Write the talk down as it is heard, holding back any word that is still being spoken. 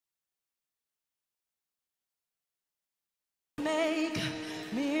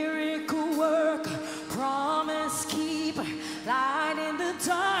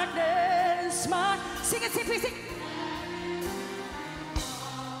see, please sing.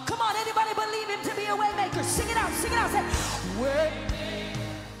 Come on, anybody believe him to be a way maker? Sing it out, sing it out. Say, way.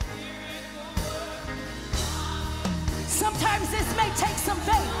 Sometimes this may take some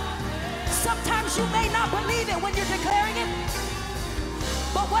faith. Sometimes you may not believe it when you're declaring it.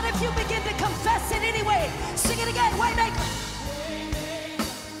 But what if you begin to confess it anyway? Sing it again, way maker.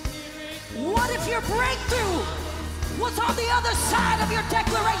 What if your breakthrough was on the other side of your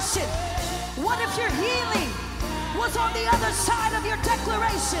declaration? What if your healing was on the other side of your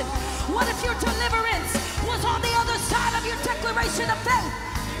declaration? What if your deliverance was on the other side of your declaration of faith?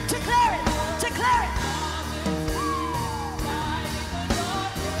 Declare it, declare it.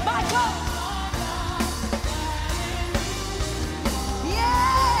 My God.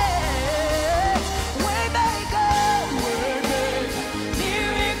 Yes, waymaker,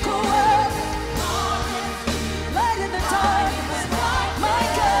 miracle worker, light in the darkness. My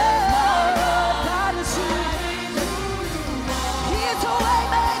God, God is who. He is a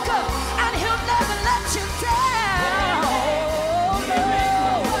waymaker, and He'll never let you down.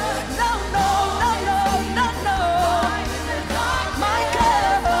 No, no, no, no, no, no, no. My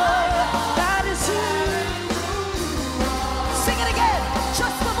God, God is who. Sing it again,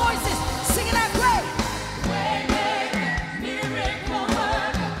 just the voices. Sing it out great. Miracle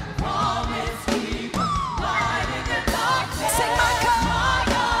worker, promise keeper, light in the darkness. Sing my God,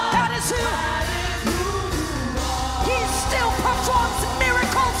 God is who. He still performs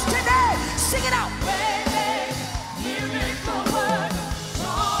miracles today. Sing it out. Miracle worker,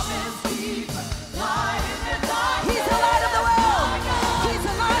 promise keeper, light in the darkness. He's the light of the world. He's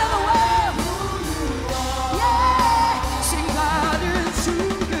the light of the world. Yeah, sing God is who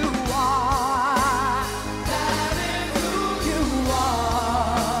you are. That is who you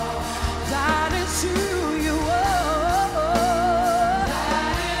are. That is who you are. That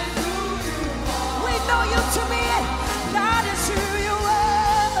is who you are. We know you to be it. That is who you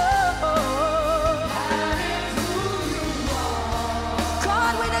are. That is who you are.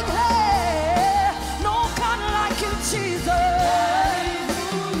 God, we declare no God like you, Jesus.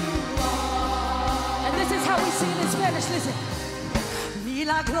 And this is how we sing in Spanish. Listen.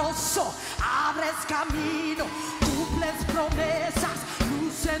 Milagroso, abres camino, cumples promesas,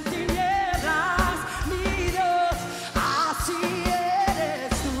 luz en tinieblas, mi Dios, así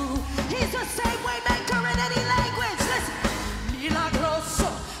eres tú. He's the same way maker in any language. Listen. Milagroso,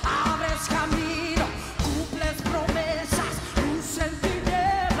 abres camino, cumples promesas, luz en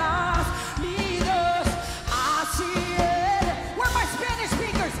tinieblas, mi Dios, así eres. Where are my Spanish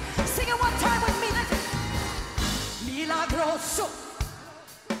speakers? Sing it one time with me. Listen. Milagroso,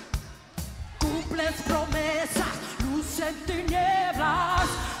 cumples promesas, luz en tinieblas,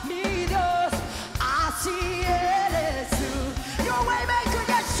 mi Dios, así eres tú. You're a way maker,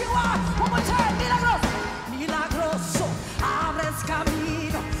 yes you are. One more time, milagroso. Milagroso, abres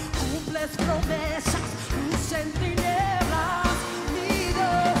camino, cumples promesas, luz en tinieblas, mi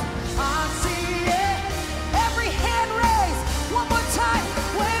Dios, así es. Every hand raised, one more time,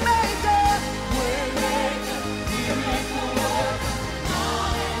 way maker, miracle worker,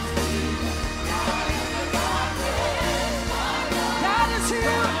 promise keeper, light in the darkness. God is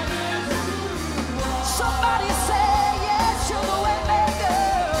here. Somebody say yes, you're the way maker.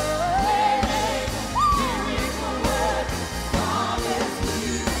 Miracle worker, promise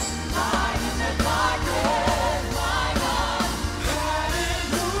keeper, light in the darkness.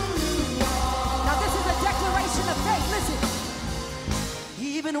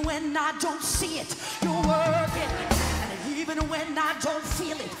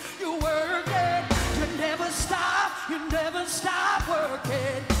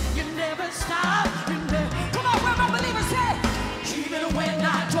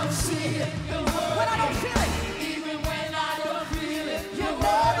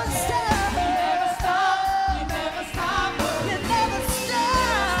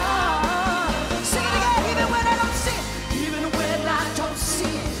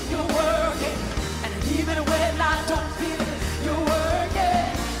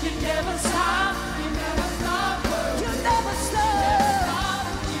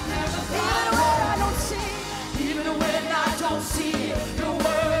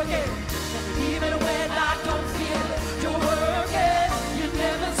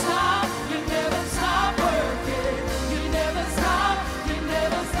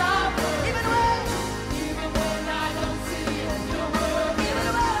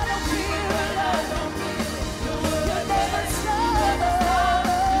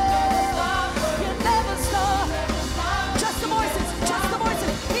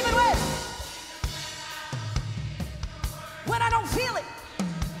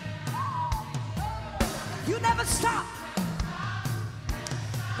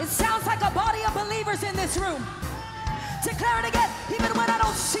 It sounds like a body of believers in this room. Declare it again, even when I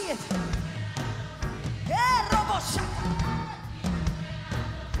don't see it.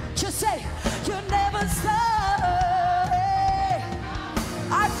 Just say, you never stop.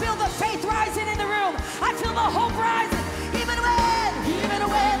 I feel the faith rising in the room. I feel the hope rising. Even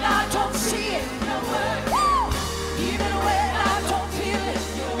when I don't see it. Woo! Even when I don't feel it.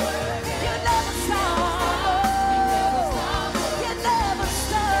 You never stop. You never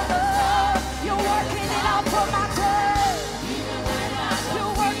stop. You're working it out for my good.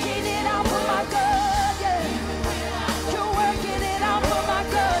 You're working it out for my good. Yeah. You're working it out for my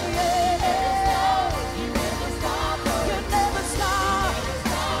good. Yeah. You never stop. You never stop.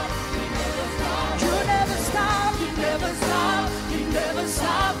 You never stop. You never stop. You never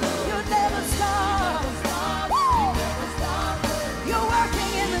stop. You never stop. Woo! You're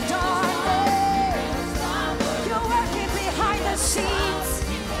working in the darkness. You're working behind the scenes.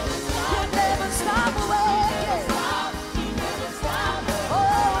 You never stop working.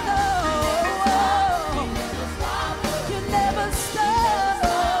 Oh no. You never stop.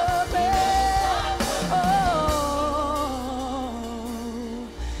 Oh.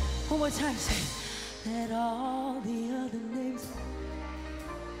 One more time, say, let all the other names.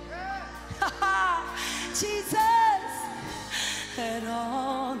 Jesus, let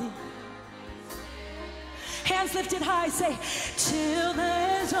all the hands lifted high, say, till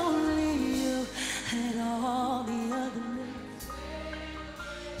there's only you, let all the other names.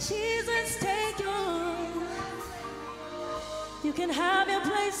 Jesus, take yours. You can have your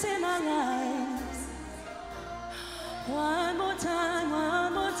place in our lives. One more time,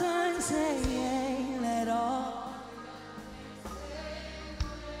 say, yeah, let all.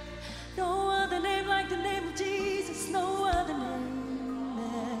 No other name like the name of Jesus, no other name.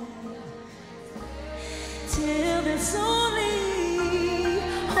 Till there's only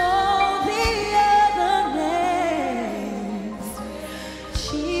all the other names.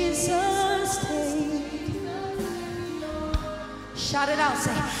 Jesus, take. Shout it out,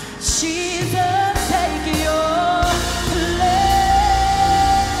 say, Jesus, take your place.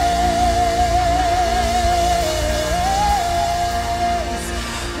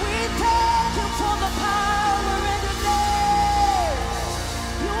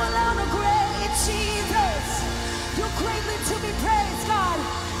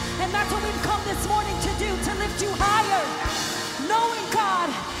 That's what we've come this morning to do, to lift you higher. Knowing,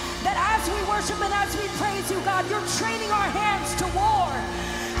 God, that as we worship and as we praise you, God, you're training our hands to war.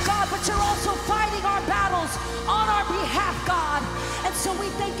 God, but you're also fighting our battles on our behalf, God. And so we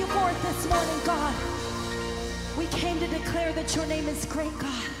thank you for it this morning, God. We came to declare that your name is great,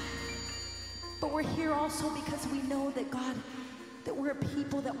 God. But we're here also because we know that, God, that we're a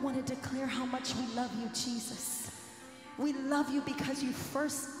people that want to declare how much we love you, Jesus. We love you because you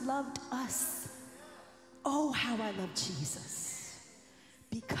first loved us. Oh, how I love Jesus.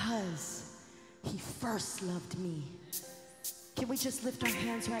 Because he first loved me. Can we just lift our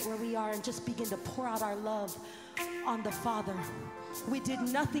hands right where we are and just begin to pour out our love on the Father? We did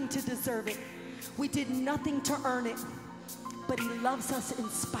nothing to deserve it. We did nothing to earn it. But he loves us in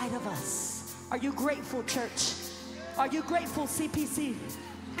spite of us. Are you grateful, church? Are you grateful, CPC?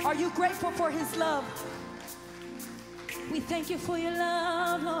 Are you grateful for his love? We thank you for your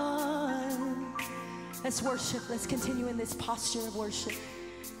love, Lord. Let's worship. Let's continue in this posture of worship.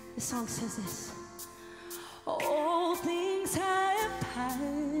 The song says this. All things have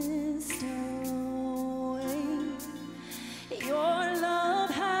passed away. Your love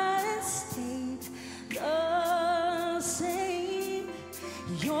has stayed the same.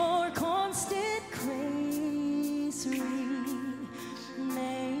 Your constant grace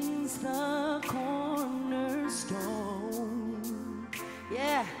remains the cornerstone.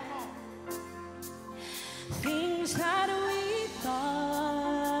 Yeah. Things that we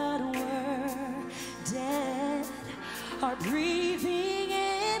thought were dead are breathing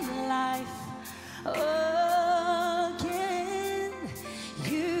in.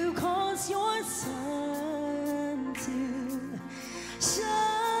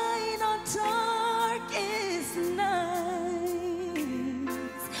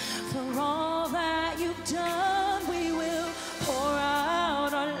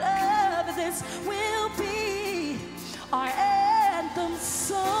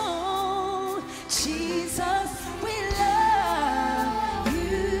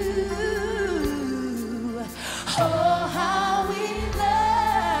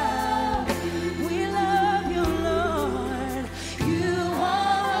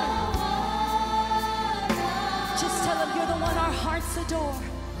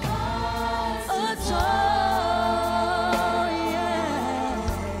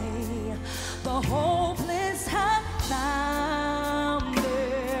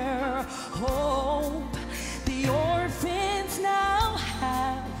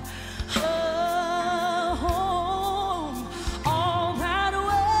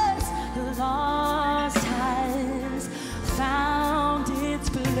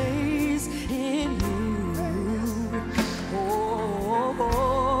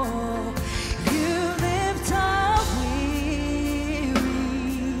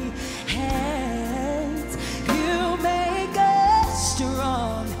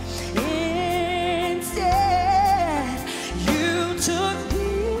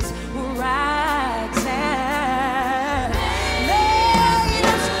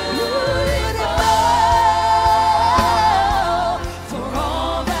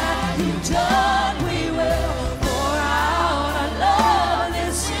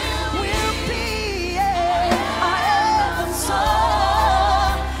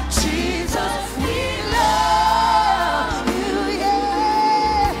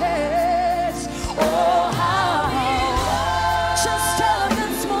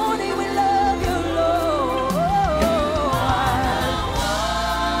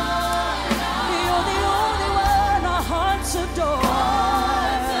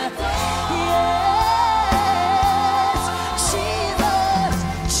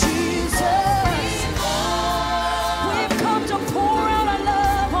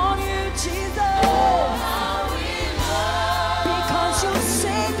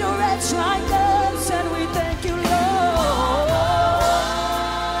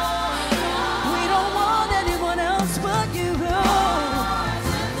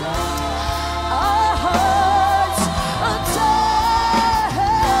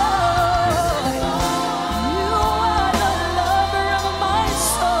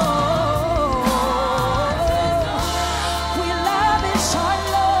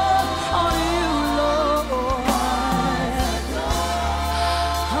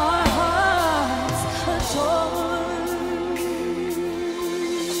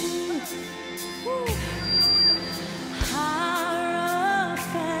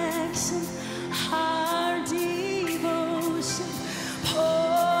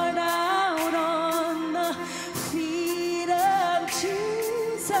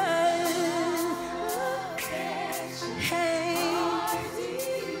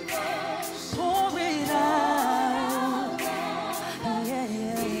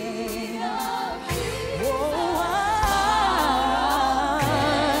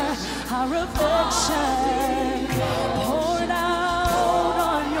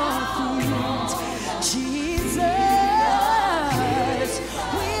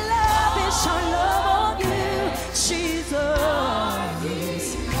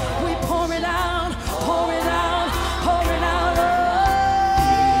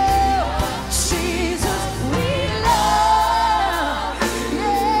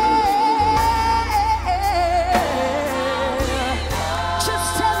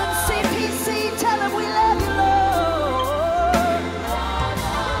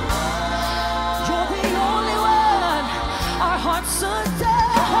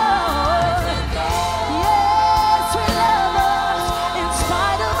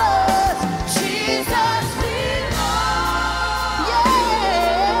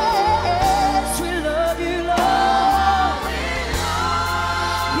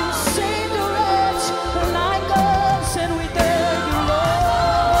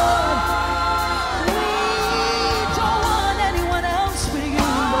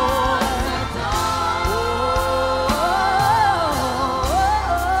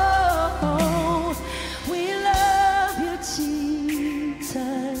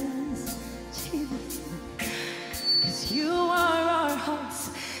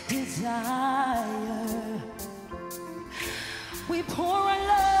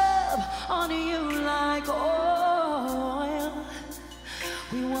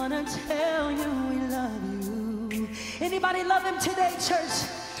 love him today, church.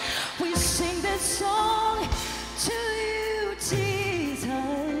 We sing this song to you, Jesus.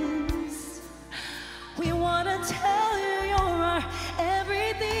 We want to tell you you're our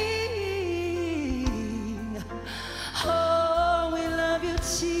everything. Oh, we love you,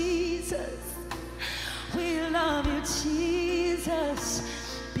 Jesus. We love you, Jesus,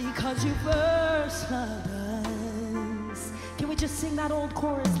 because you first loved us. Can we just sing that old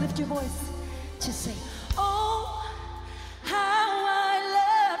chorus? Lift your voice. Just say, oh, how I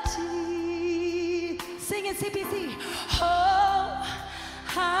love you. Sing it, CPC. Oh,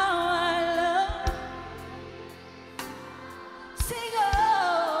 how I love. Sing,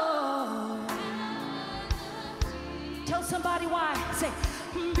 oh. Tell somebody why. Say,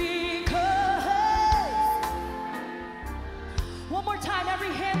 because. One more time,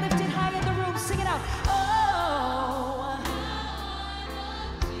 every hand lifted high in the room. Sing it out. Oh.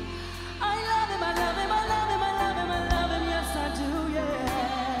 I love him, I love him, I love him, I love him, I love him, yes I do, yeah.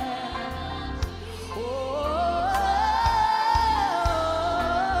 Oh,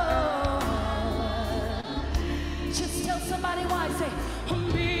 just tell somebody why, say,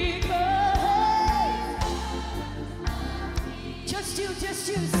 because, just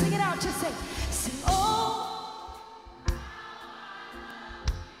you, sing it out, just say, oh.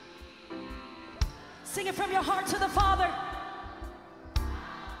 Sing it from your heart to the Father.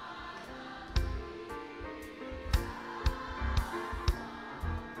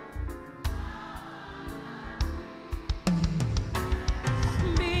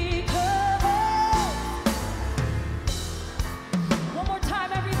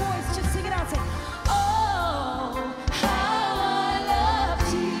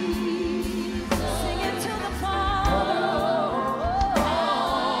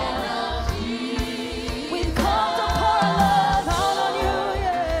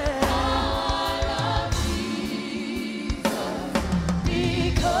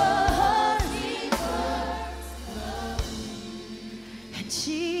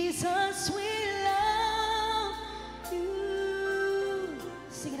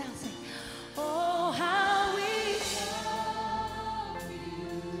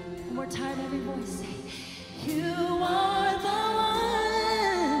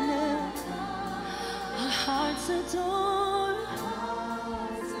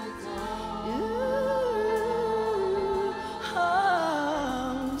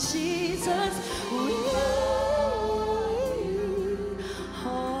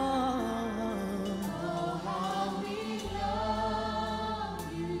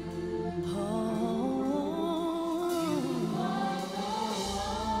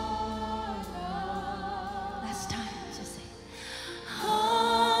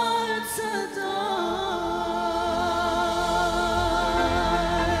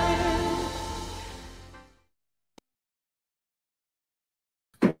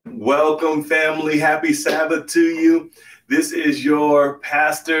 Welcome, family. Happy Sabbath to you. This is your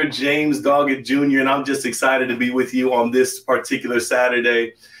pastor, James Doggett Jr., and I'm just excited to be with you on this particular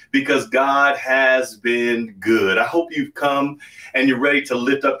Saturday because God has been good. I hope you've come and you're ready to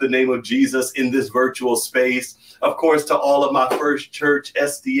lift up the name of Jesus in this virtual space. Of course, to all of my First Church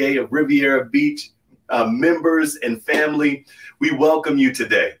SDA of Riviera Beach members and family, we welcome you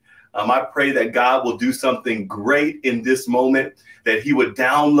today. I pray that God will do something great in this moment, that he would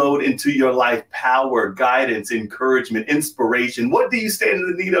download into your life power, guidance, encouragement, inspiration. What do you stand in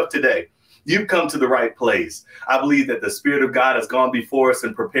the need of today? You've come to the right place. I believe that the Spirit of God has gone before us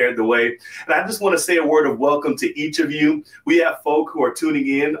and prepared the way. And I just want to say a word of welcome to each of you. We have folk who are tuning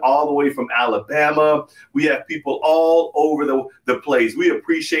in all the way from Alabama. We have people all over the place. We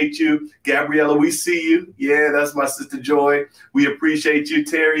appreciate you. Gabriella, we see you. Yeah, that's my sister Joy. We appreciate you.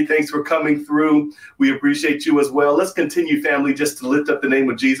 Terry, thanks for coming through. We appreciate you as well. Let's continue, family, just to lift up the name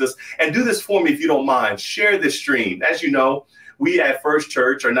of Jesus. And do this for me if you don't mind. Share this stream. As you know, we at First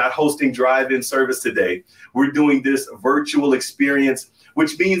Church are not hosting drive-in service today. We're doing this virtual experience,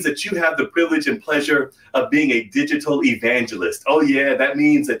 which means that you have the privilege and pleasure of being a digital evangelist. Oh yeah, that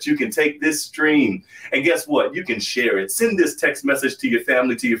means that you can take this stream and guess what? You can share it. Send this text message to your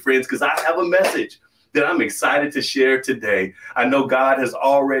family, to your friends, because I have a message that I'm excited to share today. I know God has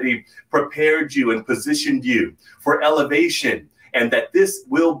already prepared you and positioned you for elevation, and that this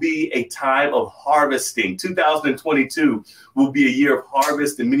will be a time of harvesting. 2022 will be a year of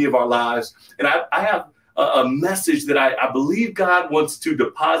harvest in many of our lives. And I have a message that I believe God wants to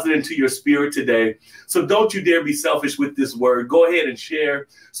deposit into your spirit today. So don't you dare be selfish with this word. Go ahead and share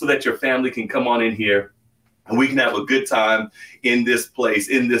so that your family can come on in here and we can have a good time in this place,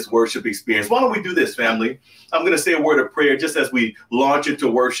 in this worship experience. Why don't we do this, family? I'm going to say a word of prayer just as we launch into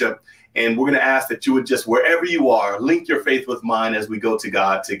worship. And we're going to ask that you would just, wherever you are, link your faith with mine as we go to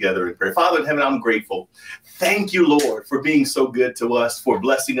God together in prayer. Father in heaven, I'm grateful. Thank you, Lord, for being so good to us, for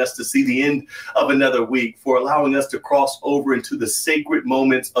blessing us to see the end of another week, for allowing us to cross over into the sacred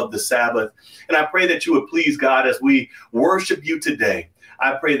moments of the Sabbath. And I pray that you would please, God, as we worship you today.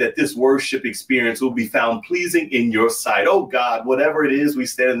 I pray that this worship experience will be found pleasing in your sight. Oh God, whatever it is we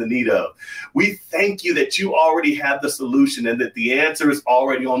stand in the need of, we thank you that you already have the solution and that the answer is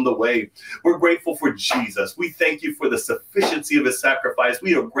already on the way. We're grateful for Jesus. We thank you for the sufficiency of his sacrifice.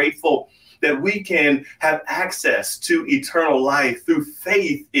 We are grateful that we can have access to eternal life through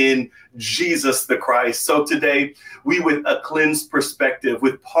faith in Jesus the Christ. So today, we, with a cleansed perspective,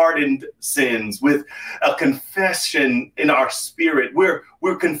 with pardoned sins, with a confession in our spirit,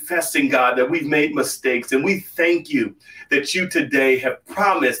 we're confessing, God, that we've made mistakes. And we thank you that you today have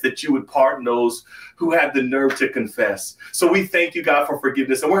promised that you would pardon those who had the nerve to confess. So we thank you, God, for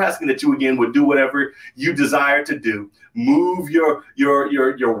forgiveness. And we're asking that you again would do whatever you desire to do. Move your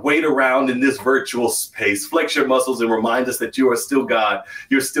weight around in this virtual space. Flex your muscles and remind us that you are still God.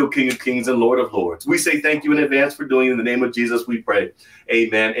 You're still King of Kings and Lord of Lords. We say thank you in advance for doing it. In the name of Jesus, we pray.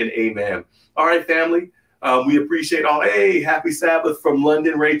 Amen and amen. All right, family. We appreciate all. Hey, happy Sabbath from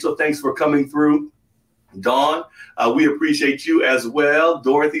London, Rachel. Thanks for coming through. Dawn, we appreciate you as well.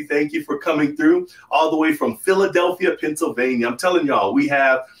 Dorothy, thank you for coming through all the way from Philadelphia, Pennsylvania. I'm telling y'all, we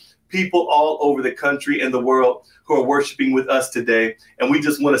have people all over the country and the world who are worshiping with us today. And we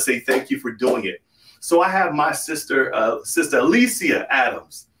just want to say thank you for doing it. So I have my sister, Sister Alicia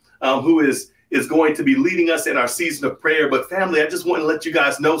Adams, who is going to be leading us in our season of prayer. But family, I just want to let you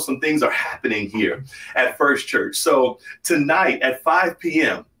guys know some things are happening here at First Church. So tonight at 5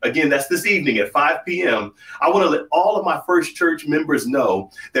 p.m., again, that's this evening at 5 p.m., I want to let all of my First Church members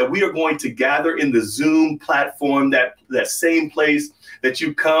know that we are going to gather in the Zoom platform, that same place that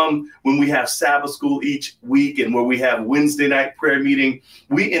you come when we have Sabbath school each week and where we have Wednesday night prayer meeting.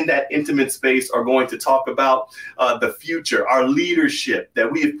 We in that intimate space are going to talk about the future, our leadership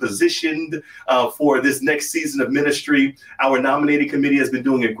that we have positioned for this next season of ministry. Our nominating committee has been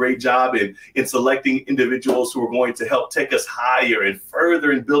doing a great job in selecting individuals who are going to help take us higher and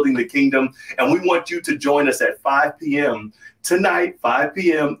further in building the kingdom. And we want you to join us at 5 p.m. tonight, 5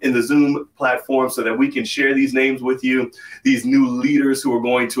 p.m. in the Zoom platform so that we can share these names with you, these new leaders who are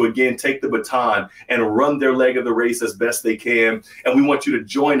going to, again, take the baton and run their leg of the race as best they can. And we want you to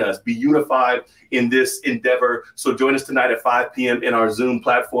join us, be unified in this endeavor. So join us tonight at 5 p.m. in our Zoom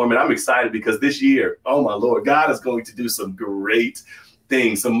platform. And I'm excited because this year, oh my Lord, God is going to do some great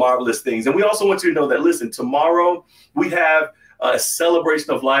things, some marvelous things. And we also want you to know that, listen, tomorrow we have a celebration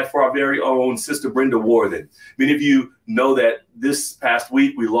of life for our very own Sister Brenda Warden. Many of you know that this past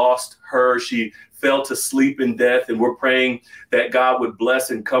week we lost her. She fell to sleep in death, and we're praying that God would bless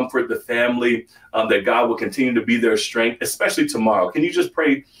and comfort the family, that God will continue to be their strength, especially tomorrow. Can you just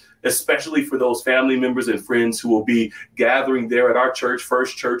pray especially for those family members and friends who will be gathering there at our church,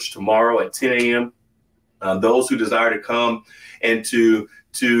 First Church, tomorrow at 10 a.m., those who desire to come and to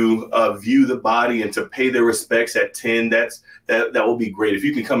view the body and to pay their respects at 10, that will be great. If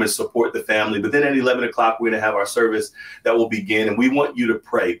you can come and support the family. But then at 11 o'clock, we're going to have our service that will begin. And we want you to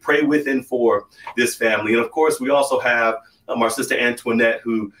pray with and for this family. And of course, we also have our sister Antoinette,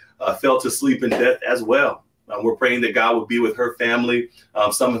 who fell to sleep in death as well. We're praying that God will be with her family.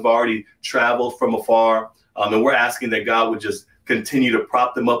 Some have already traveled from afar. And we're asking that God would just continue to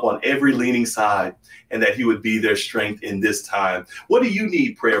prop them up on every leaning side, and that he would be their strength in this time. What do you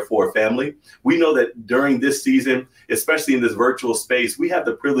need prayer for, family? We know that during this season, especially in this virtual space, we have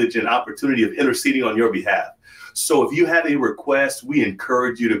the privilege and opportunity of interceding on your behalf. So if you have a request, we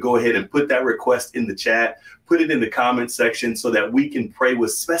encourage you to go ahead and put that request in the chat, put it in the comment section so that we can pray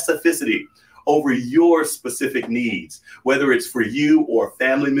with specificity over your specific needs, whether it's for you or a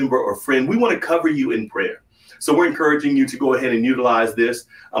family member or friend. We want to cover you in prayer. So we're encouraging you to go ahead and utilize this.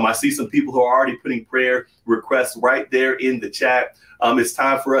 I see some people who are already putting prayer requests right there in the chat. It's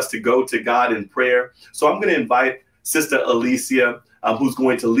time for us to go to God in prayer. So I'm going to invite Sister Alicia, who's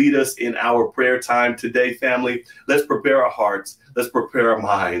going to lead us in our prayer time today, family. Let's prepare our hearts. Let's prepare our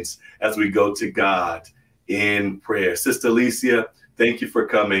minds as we go to God in prayer. Sister Alicia, thank you for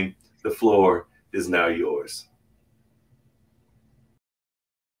coming. The floor is now yours.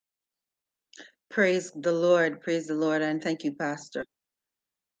 Praise the Lord, and thank you, Pastor.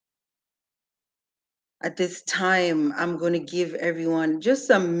 At this time, I'm going to give everyone just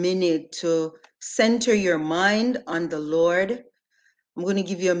a minute to center your mind on the Lord. I'm going to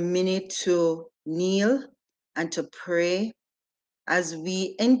give you a minute to kneel and to pray as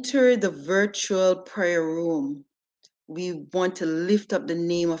we enter the virtual prayer room. we want to lift up the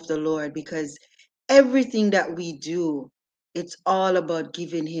name of the Lord because everything that we do, it's all about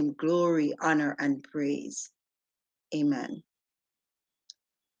giving him glory, honor, and praise. Amen.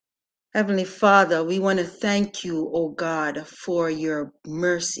 Heavenly Father, we want to thank you, O God, for your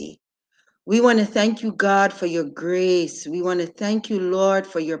mercy. We want to thank you, God, for your grace. We want to thank you, Lord,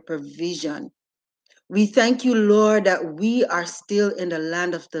 for your provision. We thank you, Lord, that we are still in the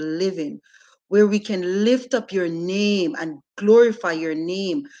land of the living, where we can lift up your name and glorify your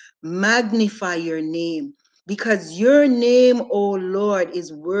name, magnify your name, because your name, O Lord,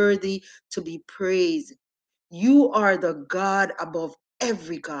 is worthy to be praised. You are the God above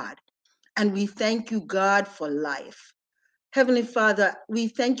every God. And we thank you, God, for life. Heavenly Father, we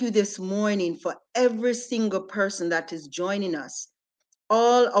thank you this morning for every single person that is joining us,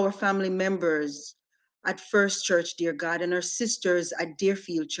 all our family members at First Church, dear God, and our sisters at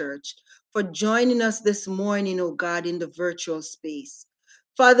Deerfield Church for joining us this morning, oh God, in the virtual space.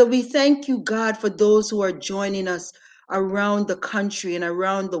 Father, we thank you, God, for those who are joining us around the country and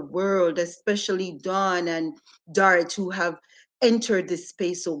around the world, especially Dawn and Dart, who have entered this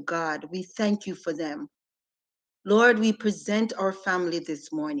space, oh God. We thank you for them. Lord, we present our family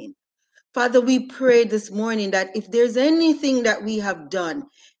this morning. Father, we pray this morning that if there's anything that we have done,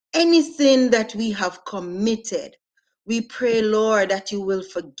 any sin that we have committed, we pray, Lord, that you will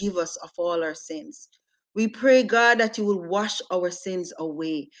forgive us of all our sins. We pray, God, that you will wash our sins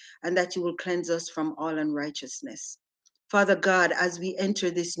away and that you will cleanse us from all unrighteousness. Father God, as we enter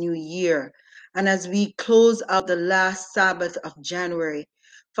this new year and as we close out the last Sabbath of January,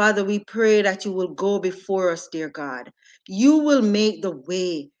 Father, we pray that you will go before us, dear God. You will make the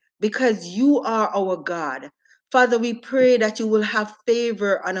way because you are our God. Father, we pray that you will have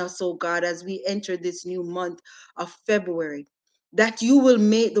favor on us, oh God, as we enter this new month of February. That you will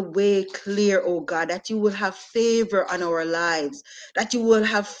make the way clear, oh God, that you will have favor on our lives, that you will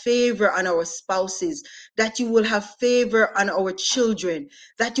have favor on our spouses, that you will have favor on our children,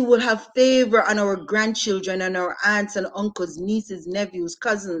 that you will have favor on our grandchildren and our aunts and uncles, nieces, nephews,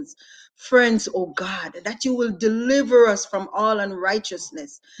 cousins, friends, oh God, that you will deliver us from all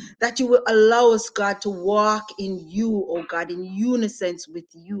unrighteousness, that you will allow us, God, to walk in you, oh God, in unison with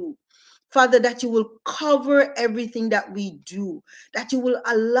you. Father, that you will cover everything that we do, that you will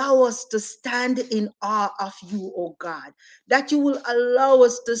allow us to stand in awe of you, oh God, that you will allow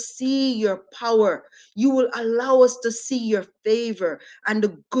us to see your power, you will allow us to see your favor and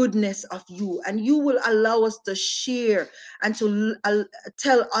the goodness of you, and you will allow us to share and to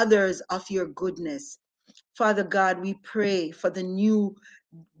tell others of your goodness. Father God, we pray for the new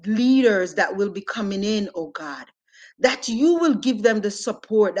leaders that will be coming in, oh God, that you will give them the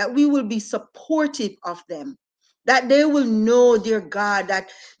support, that we will be supportive of them, that they will know, dear God,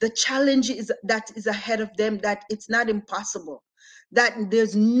 that the challenge is that is ahead of them, that it's not impossible, that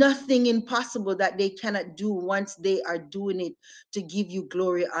there's nothing impossible that they cannot do once they are doing it to give you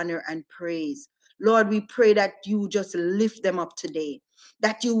glory, honor, and praise. Lord, we pray that you just lift them up today,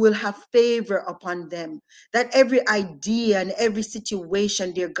 that you will have favor upon them, that every idea and every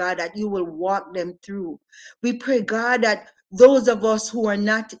situation, dear God, that you will walk them through. We pray, God, that those of us who are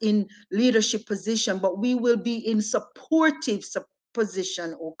not in leadership position, but we will be in supportive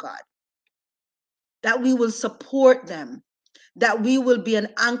position, oh God, that we will support them, that we will be an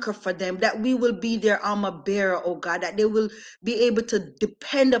anchor for them, that we will be their armor bearer, oh God, that they will be able to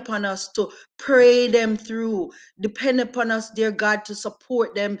depend upon us to pray them through, depend upon us, dear God, to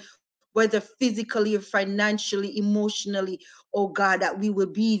support them, whether physically or financially, emotionally, oh God, that we will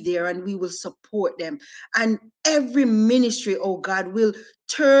be there and we will support them. And every ministry, oh God, will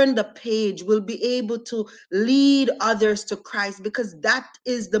turn the page, will be able to lead others to Christ, because that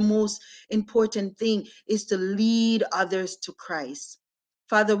is the most important thing, is to lead others to Christ.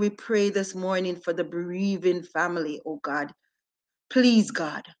 Father, we pray this morning for the bereaving family, oh God. Please,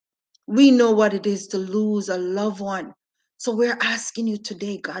 God, we know what it is to lose a loved one. So we're asking you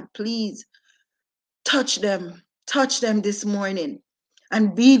today, God, please touch them this morning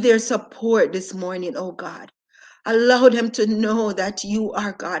and be their support this morning, oh God. Allow them to know that you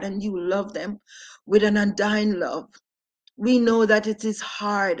are God and you love them with an undying love. We know that it is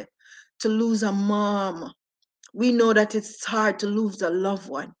hard to lose a mom. We know that it's hard to lose a loved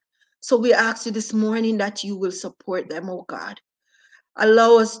one. So we ask you this morning that you will support them, oh God.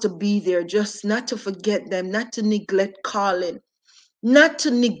 Allow us to be there, just not to forget them, not to neglect calling, not to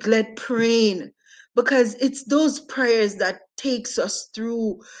neglect praying, because it's those prayers that takes us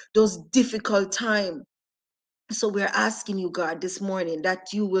through those difficult times. So we're asking you, God, this morning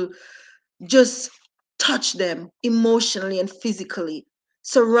that you will just touch them emotionally and physically,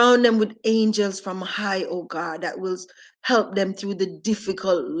 Surround them with angels from high, oh God, that will help them through the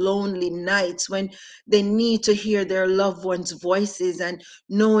difficult, lonely nights when they need to hear their loved ones' voices and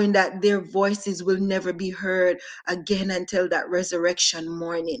knowing that their voices will never be heard again until that resurrection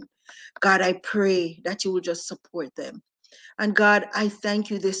morning. God, I pray that you will just support them. And God, I thank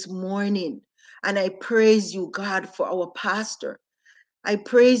you this morning and I praise you, God, for our pastor. I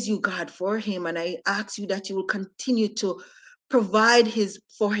praise you, God, for him, and I ask you that you will continue to provide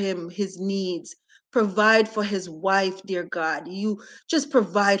for him his needs. Provide for his wife, dear God. You just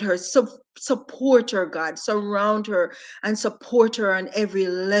provide her, support her, God. Surround her and support her on every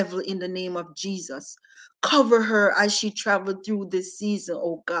level in the name of Jesus. Cover her as she traveled through this season,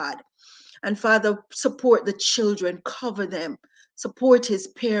 oh God. And Father, support the children, cover them. Support his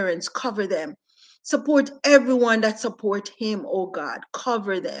parents, cover them. Support everyone that support him, oh God,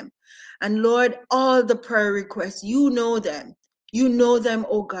 cover them. And Lord, all the prayer requests, you know them. You know them,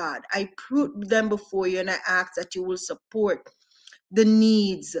 oh God. I put them before you and I ask that you will support the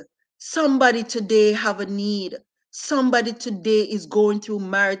needs. Somebody today have a need. Somebody today is going through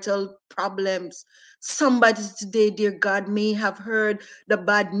marital problems. Somebody today, dear God, may have heard the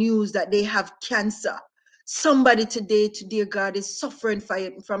bad news that they have cancer. Somebody today, dear God, is suffering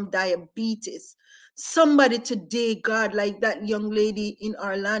from diabetes. Somebody today, God, like that young lady in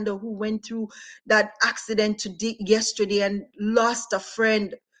Orlando who went through that accident today, yesterday, and lost a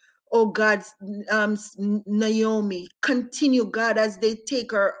friend. Oh God, Naomi, continue, God, as they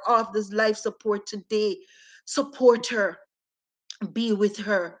take her off this life support today. Support her, be with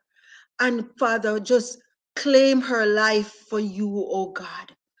her. And Father, just claim her life for you, oh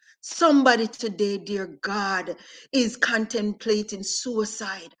God. Somebody today, dear God, is contemplating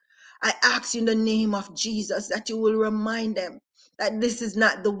suicide. I ask you in the name of Jesus that you will remind them that this is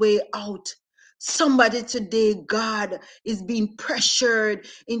not the way out. Somebody today, God, is being pressured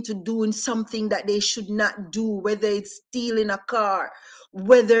into doing something that they should not do, whether it's stealing a car,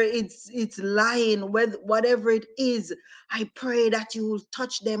 whether it's lying, whatever it is. I pray that you will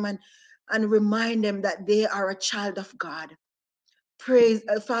touch them and remind them that they are a child of God. Praise,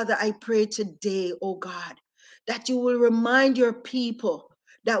 Father, I pray today, oh God, that you will remind your people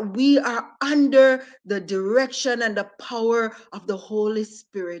that we are under the direction and the power of the Holy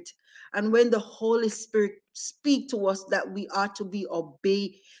Spirit. And when the Holy Spirit speak to us, that we ought to be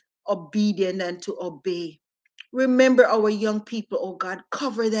obedient and to obey. Remember our young people, oh God,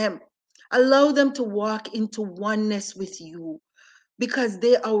 cover them. Allow them to walk into oneness with you because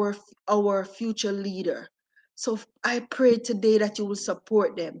they are our future leader. So I pray today that you will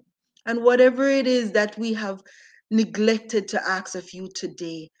support them. And whatever it is that we have neglected to ask of you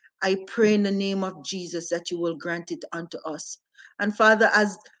today, I pray in the name of Jesus that you will grant it unto us. And Father,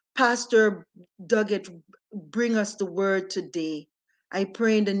 as Pastor Duggett bring us the word today, I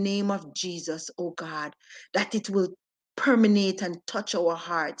pray in the name of Jesus, oh God, that it will permeate and touch our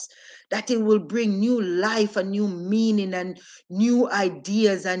hearts, that it will bring new life and new meaning and new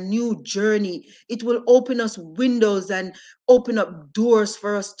ideas and new journey. It will open us windows and open up doors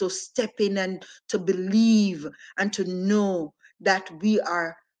for us to step in and to believe and to know that we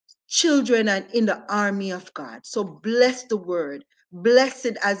are children and in the army of God. So bless the word. Bless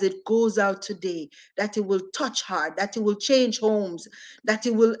it as it goes out today, that it will touch heart, that it will change homes, that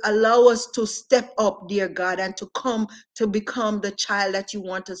it will allow us to step up, dear God, and to come to become the child that you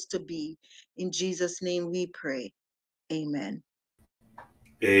want us to be. In Jesus' name we pray. Amen.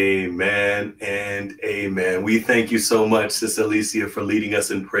 Amen and amen. We thank you so much, Sister Alicia, for leading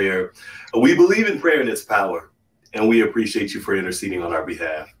us in prayer. We believe in prayer and its power, and we appreciate you for interceding on our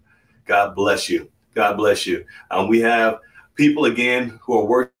behalf. God bless you. God bless you. We have people, again, who are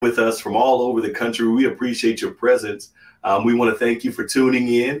working with us from all over the country. We appreciate your presence. We want to thank you for tuning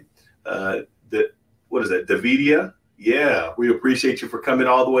in. What is that, Davidia? Yeah, we appreciate you for coming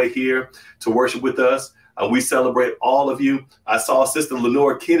all the way here to worship with us. We celebrate all of you. I saw Sister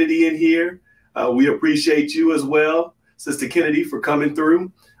Lenore Kennedy in here. We appreciate you as well, Sister Kennedy, for coming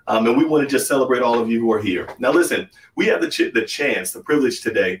through. And we want to just celebrate all of you who are here. Now, listen, we have the privilege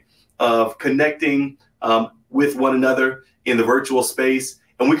today of connecting with one another in the virtual space.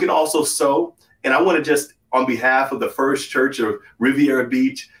 And we can also sow. And I want to just, on behalf of the First Church of Riviera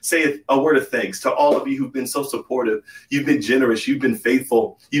Beach, say a word of thanks to all of you who've been so supportive. You've been generous. You've been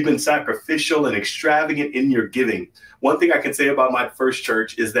faithful. You've been sacrificial and extravagant in your giving. One thing I can say about my First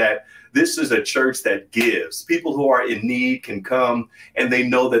Church is that this is a church that gives. People who are in need can come and they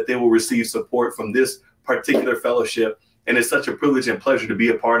know that they will receive support from this particular fellowship. And it's such a privilege and pleasure to be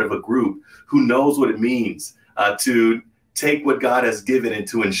a part of a group who knows what it means to take what God has given and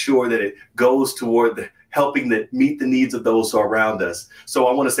to ensure that it goes toward helping to meet the needs of those who are around us. So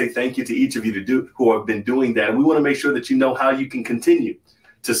I want to say thank you to each of you who have been doing that. And we want to make sure that you know how you can continue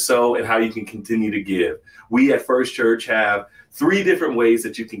to sow and how you can continue to give. We at First Church have 3 different ways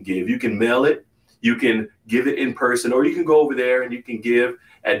that you can give. You can mail it, you can give it in person, or you can go over there and you can give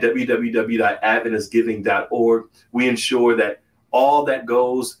at www.adventistgiving.org. We ensure that all that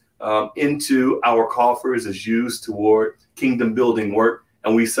goes into our coffers is used toward kingdom building work,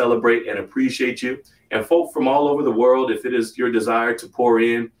 and we celebrate and appreciate you. And folk from all over the world, if it is your desire to pour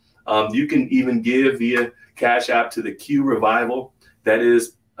in, you can even give via Cash App to the Q Revival. That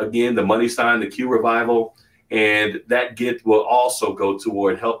is, again, the money sign, the Q Revival. And that gift will also go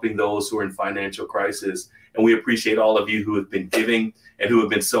toward helping those who are in financial crisis. And we appreciate all of you who have been giving and who have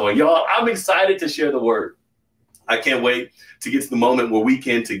been sowing. Y'all, I'm excited to share the word. I can't wait to get to the moment where we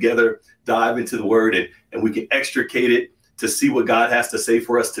can together dive into the word and we can extricate it to see what God has to say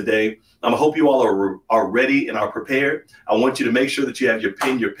for us today. I hope you all are ready and are prepared. I want you to make sure that you have your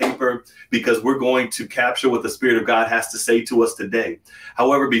pen, your paper, because we're going to capture what the Spirit of God has to say to us today.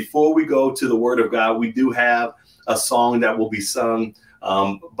 However, before we go to the Word of God, we do have a song that will be sung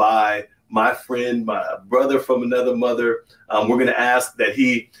by my friend, my brother from another mother. We're going to ask that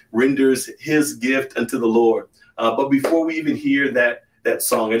he renders his gift unto the Lord. But before we even hear that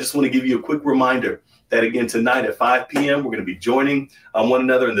song, I just want to give you a quick reminder that, again, tonight at 5 p.m., we're going to be joining one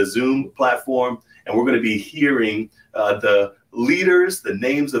another in the Zoom platform, and we're going to be hearing the leaders, the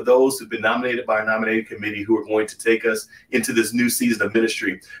names of those who've been nominated by our nominating committee who are going to take us into this new season of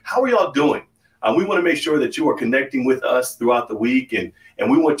ministry. How are y'all doing? We want to make sure that you are connecting with us throughout the week, and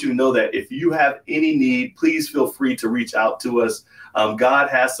we want you to know that if you have any need, please feel free to reach out to us. God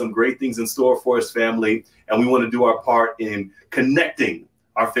has some great things in store for us, family, and we want to do our part in connecting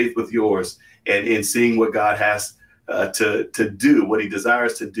our faith with yours and in seeing what God has to do, what he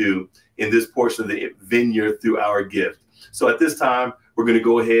desires to do in this portion of the vineyard through our gift. So at this time, we're going to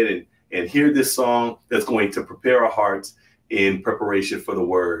go ahead and hear this song that's going to prepare our hearts in preparation for the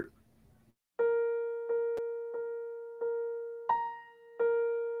word.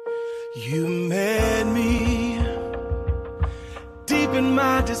 You met me deep in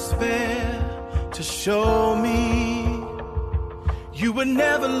my despair to show me you would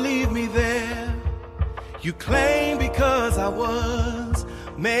never leave me there. You claim because I was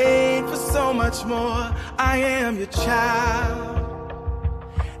made for so much more. I am your child,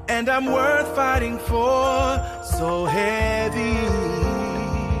 and I'm worth fighting for. So heavy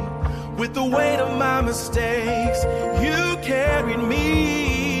with the weight of my mistakes, you carried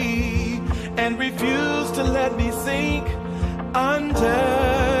me and refused to let me sink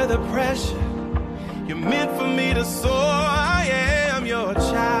under the pressure. You meant for me to soar. I am your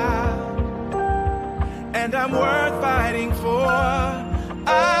child, and I'm worth fighting for.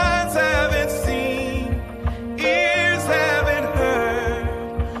 Eyes haven't seen, ears haven't heard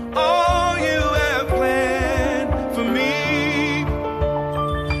all you have planned for me,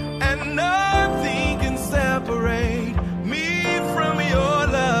 and nothing can separate me from your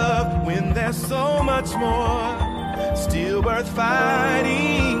love when there's so much more still worth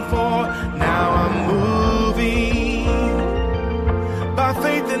fighting for. Now I'm moving by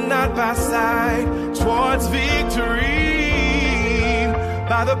faith and not by sight towards victory.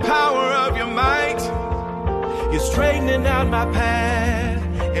 By the power of your might, you're straightening out my path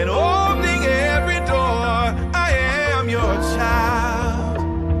and opening every door. I am your child,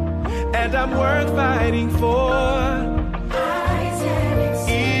 and I'm worth fighting for. Eyes haven't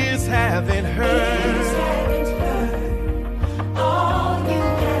seen, ears haven't heard all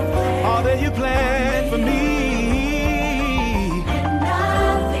that you planned for me, and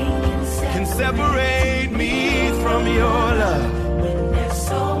nothing can separate me from your love.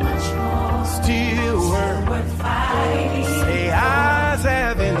 So much more still worth fighting. Say eyes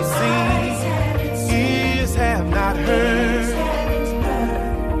haven't seen, ears have not heard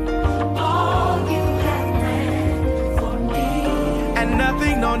all you have planned for me, and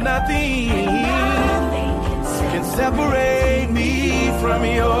nothing, no nothing can separate me from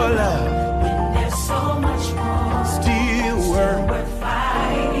your love. When there's so much more still worth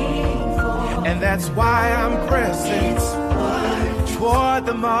fighting for, and that's why I'm pressing toward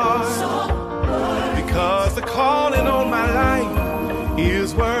the mark, because the calling on my life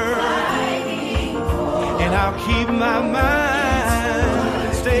is worth fighting for. And I'll keep my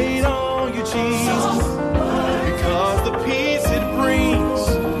mind stayed on you, Jesus, because the peace it brings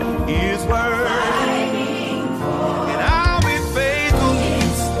is worth fighting for. And I'll be faithful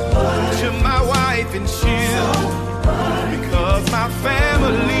to my wife and children, because my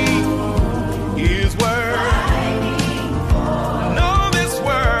family is worth.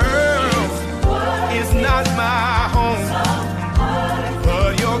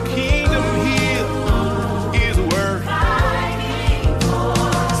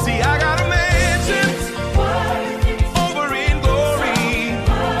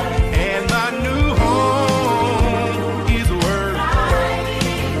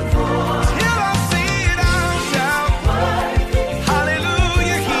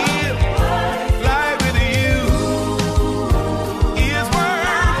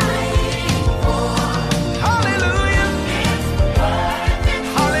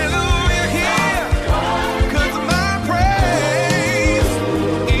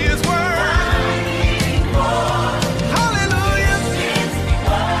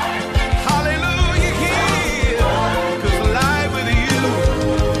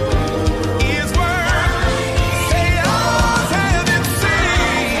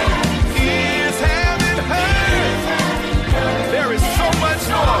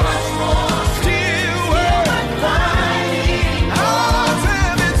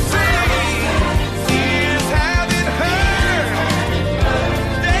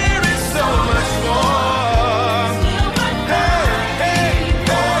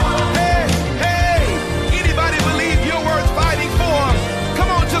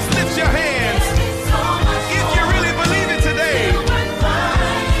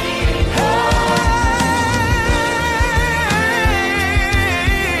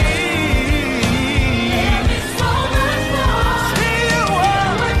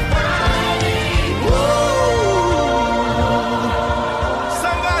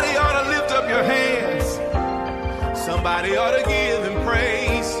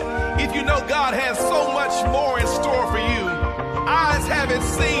 you know God has so much more in store for you? Eyes haven't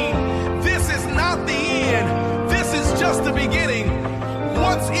seen. This is not the end. This is just the beginning.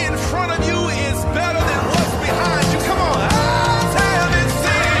 What's in front of you is better than what's behind you. Come on. Eyes haven't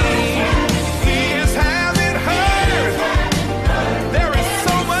seen. Ears haven't heard. There is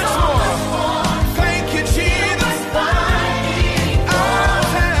so much more. Thank you, Jesus. Eyes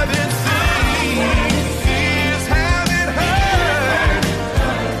haven't seen. Ears haven't heard.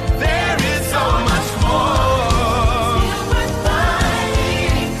 There is so much more.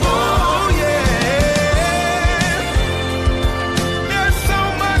 Oh, yeah. There's so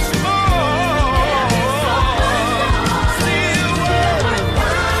much more. Still worth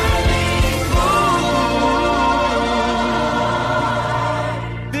fighting for.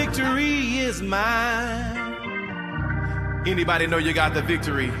 Victory is mine. Anybody know you got the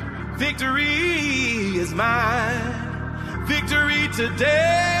victory? Victory is mine. Victory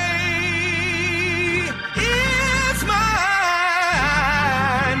today is mine.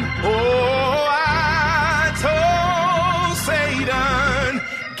 Oh, I told Satan,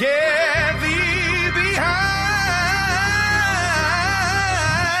 get thee behind.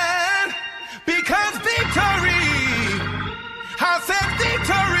 Because victory, I said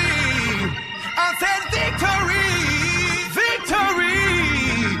victory, I said victory,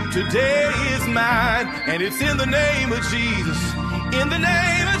 victory today is mine. And it's in the name of Jesus. In the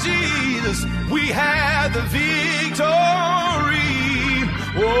name of Jesus, we have the victory.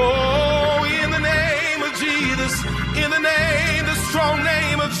 Oh, in the name of Jesus, in the name, the strong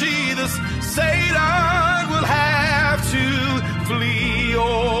name of Jesus, Satan will have to flee.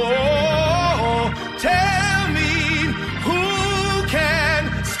 Oh, tell me who can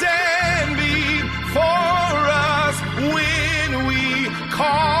stand before us when we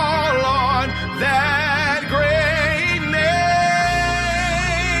call on that great name.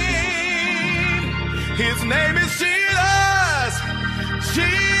 His name is Jesus.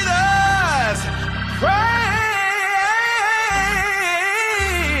 Jesus. Precious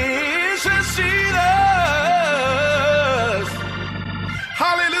Jesus.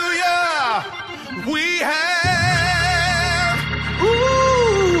 Hallelujah. We have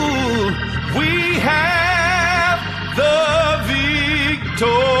the victory.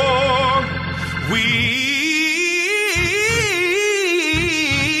 We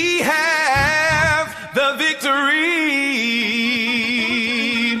have the victory.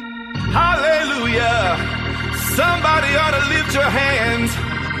 Hallelujah. Somebody ought to lift your hands.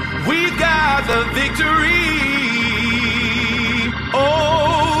 We've got the victory.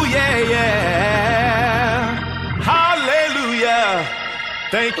 Oh, yeah, yeah. Hallelujah.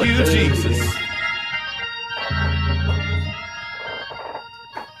 Thank you, Jesus.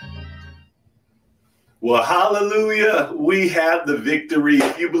 Well, hallelujah. We have the victory.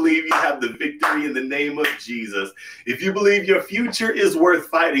 If you believe you have the victory in the name of Jesus, if you believe your future is worth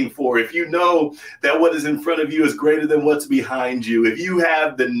fighting for, if you know that what is in front of you is greater than what's behind you, if you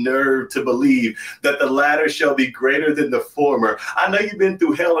have the nerve to believe that the latter shall be greater than the former. I know you've been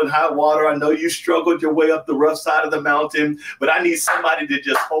through hell and high water. I know you struggled your way up the rough side of the mountain, but I need somebody to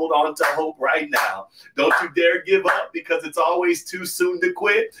just hold on to hope right now. Don't you dare give up, because it's always too soon to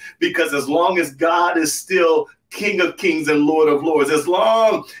quit, because as long as God is still King of Kings and Lord of Lords, as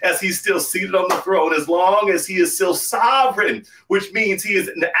long as he's still seated on the throne, as long as he is still sovereign, which means he is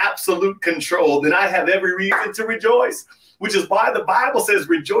in absolute control, then I have every reason to rejoice, which is why the Bible says,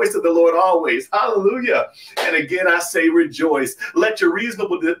 rejoice in the Lord always. Hallelujah. And again, I say rejoice. Let your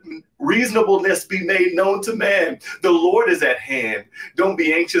reasonableness be made known to man. The Lord is at hand. Don't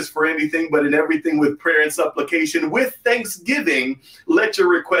be anxious for anything, but in everything with prayer and supplication, with thanksgiving, let your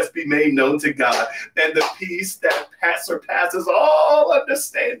request be made known to God. And the peace that surpasses all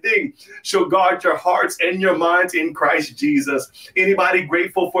understanding shall guard your hearts and your minds in Christ Jesus. Anybody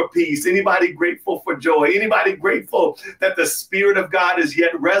grateful for peace? Anybody grateful for joy? Anybody grateful that the Spirit of God is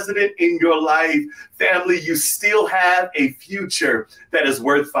yet resident in your life? Family, you still have a future that is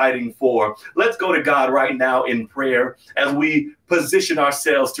worth fighting for. Let's go to God right now in prayer as we position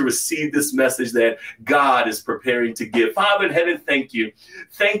ourselves to receive this message that God is preparing to give. Father in heaven, thank you.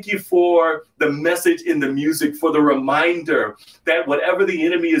 Thank you for the message in the music, for the reminder that whatever the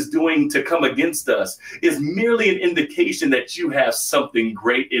enemy is doing to come against us is merely an indication that you have something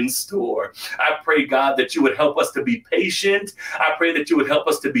great in store. I pray, God, that you would help us to be patient. I pray that you would help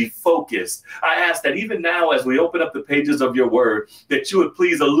us to be focused. I ask that even now, as we open up the pages of your word, that you would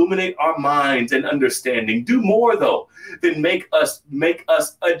please illuminate our minds and understanding. Do more, though, than make us us, make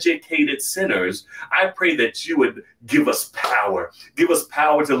us educated sinners. I pray that you would give us power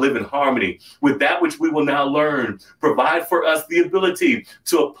to live in harmony with that which we will now learn. Provide for us the ability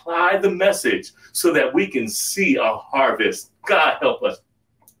to apply the message so that we can see a harvest. God help us.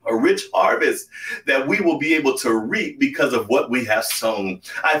 A rich harvest that we will be able to reap because of what we have sown.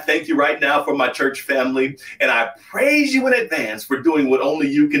 I thank you right now for my church family, and I praise you in advance for doing what only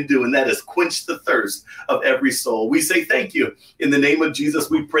you can do, and that is quench the thirst of every soul. We say thank you. In the name of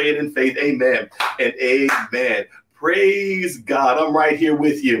Jesus, we pray it in faith. Amen and amen. Praise God. I'm right here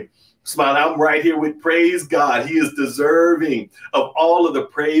with you. Smile, I'm right here with praise God. He is deserving of all of the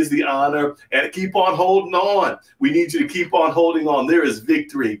praise, the honor, and keep on holding on. We need you to keep on holding on. There is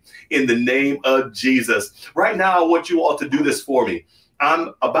victory in the name of Jesus. Right now, I want you all to do this for me.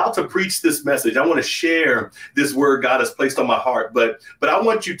 I'm about to preach this message. I want to share this word God has placed on my heart, but I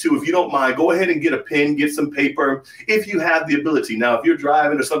want you to, if you don't mind, go ahead and get a pen, get some paper, if you have the ability. Now, if you're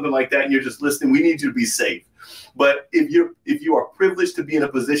driving or something like that and you're just listening, we need you to be safe. But if you are privileged to be in a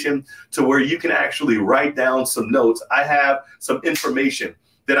position to where you can actually write down some notes, I have some information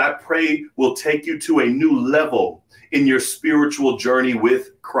that I pray will take you to a new level in your spiritual journey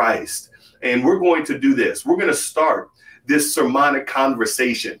with Christ. And we're going to do this. We're going to start this sermonic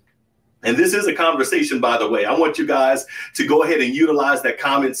conversation. And this is a conversation, by the way. I want you guys to go ahead and utilize that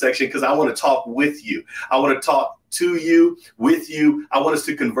comment section because I want to talk with you. I want to talk to you, with you. I want us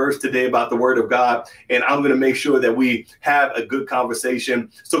to converse today about the word of God, and I'm going to make sure that we have a good conversation.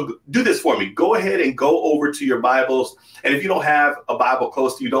 So do this for me. Go ahead and go over to your Bibles. And if you don't have a Bible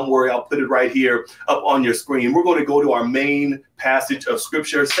close to you, don't worry. I'll put it right here up on your screen. We're going to go to our main passage of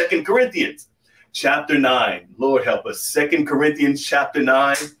scripture, 2 Corinthians chapter 9. Lord help us. 2 Corinthians chapter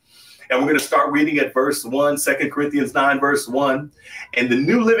 9. And we're going to start reading at verse 1, 2 Corinthians 9, verse 1. And the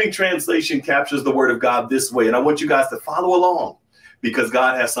New Living Translation captures the word of God this way. And I want you guys to follow along because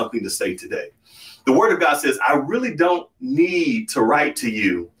God has something to say today. The word of God says, I really don't need to write to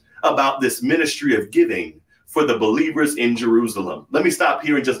you about this ministry of giving for the believers in Jerusalem. Let me stop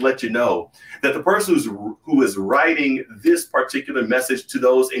here and just let you know that the person who is writing this particular message to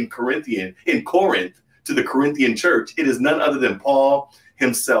those in Corinth, to the Corinthian church, it is none other than Paul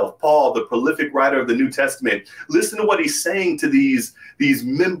himself. Paul, the prolific writer of the New Testament. Listen to what he's saying to these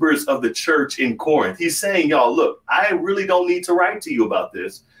members of the church in Corinth. He's saying, y'all, look, I really don't need to write to you about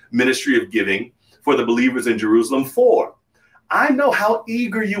this ministry of giving for the believers in Jerusalem, for I know how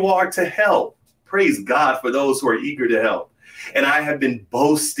eager you are to help. Praise God for those who are eager to help. And I have been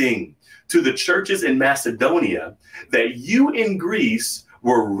boasting to the churches in Macedonia that you in Greece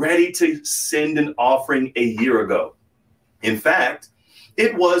were ready to send an offering a year ago. In fact,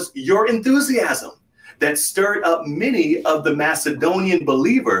 it was your enthusiasm that stirred up many of the Macedonian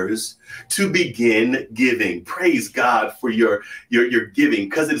believers to begin giving. Praise God for your giving,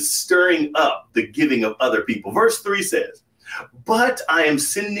 because it's stirring up the giving of other people. Verse 3 says, but I am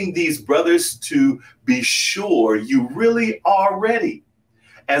sending these brothers to be sure you really are ready,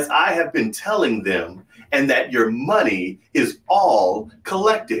 as I have been telling them, and that your money is all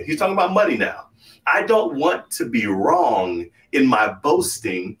collected. He's talking about money now. I don't want to be wrong in my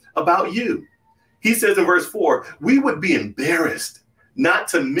boasting about you. He says in verse 4, we would be embarrassed not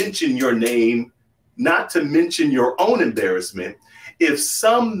to mention your name, not to mention your own embarrassment, if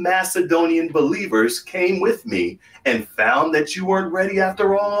some Macedonian believers came with me and found that you weren't ready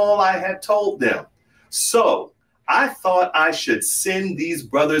after all I had told them. So I thought I should send these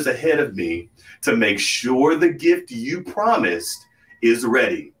brothers ahead of me to make sure the gift you promised is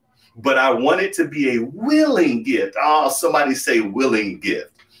ready. But I want it to be a willing gift. Oh, somebody say willing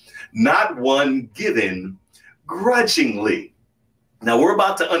gift, not one given grudgingly. Now, we're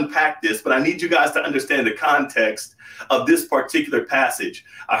about to unpack this, but I need you guys to understand the context of this particular passage.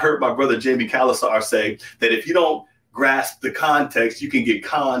 I heard my brother Jamie Calasar say that if you don't grasp the context, you can get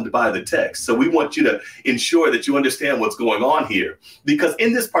conned by the text. So we want you to ensure that you understand what's going on here, because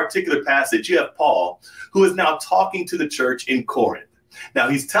in this particular passage, you have Paul, who is now talking to the church in Corinth. Now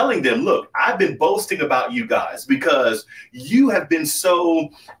he's telling them, look, I've been boasting about you guys because you have been so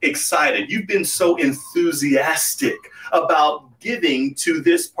excited. You've been so enthusiastic about giving to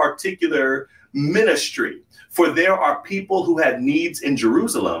this particular ministry. For there are people who had needs in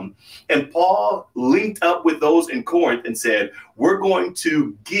Jerusalem. And Paul linked up with those in Corinth and said, we're going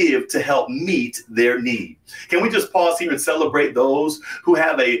to give to help meet their need. Can we just pause here and celebrate those who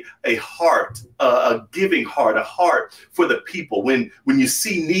have a heart, a giving heart, a heart for the people? When you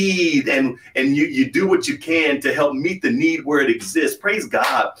see need and you do what you can to help meet the need where it exists, praise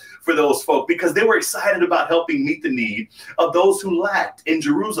God for those folk, because they were excited about helping meet the need of those who lacked in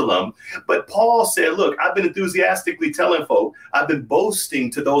Jerusalem. But Paul Paul said, look, I've been enthusiastically telling folk, I've been boasting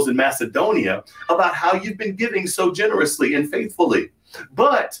to those in Macedonia about how you've been giving so generously and faithfully.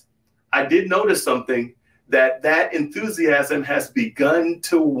 But I did notice something, that enthusiasm has begun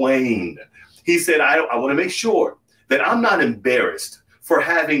to wane. He said, I want to make sure that I'm not embarrassed for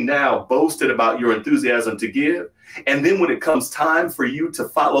having now boasted about your enthusiasm to give. And then when it comes time for you to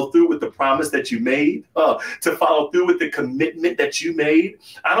follow through with the promise that you made, to follow through with the commitment that you made,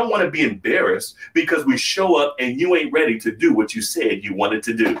 I don't want to be embarrassed because we show up and you ain't ready to do what you said you wanted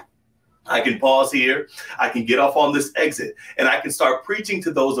to do. I can pause here. I can get off on this exit and I can start preaching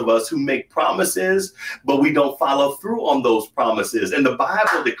to those of us who make promises, but we don't follow through on those promises. And the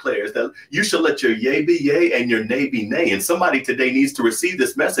Bible declares that you shall let your yea be yea and your nay be nay. And somebody today needs to receive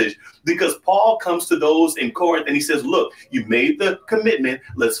this message because Paul comes to those in Corinth and he says, look, you made the commitment.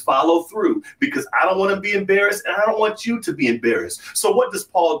 Let's follow through because I don't want to be embarrassed and I don't want you to be embarrassed. So what does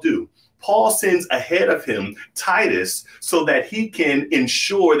Paul do? Paul sends ahead of him Titus so that he can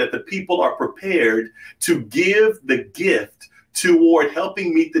ensure that the people are prepared to give the gift toward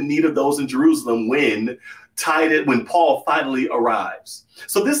helping meet the need of those in Jerusalem when Paul finally arrives.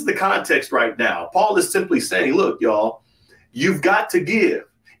 So this is the context right now. Paul is simply saying, look, y'all, you've got to give.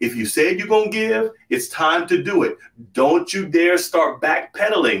 If you said you're going to give, it's time to do it. Don't you dare start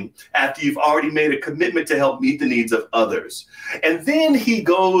backpedaling after you've already made a commitment to help meet the needs of others. And then he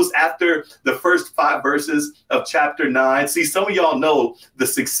goes after the first 5 verses of chapter 9. See, some of y'all know the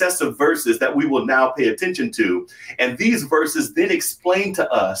successive verses that we will now pay attention to. And these verses then explain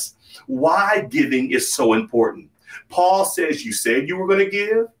to us why giving is so important. Paul says, you said you were going to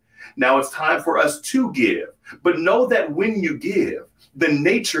give. Now it's time for us to give. But know that when you give, the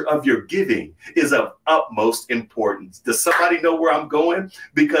nature of your giving is of utmost importance. Does somebody know where I'm going?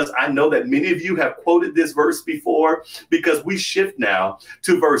 Because I know that many of you have quoted this verse before, because we shift now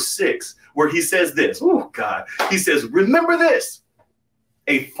to verse 6, where he says this. Oh, God. He says, remember this.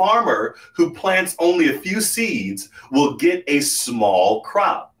 A farmer who plants only a few seeds will get a small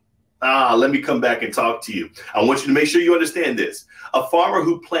crop. Let me come back and talk to you. I want you to make sure you understand this. A farmer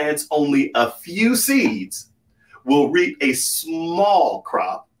who plants only a few seeds will reap a small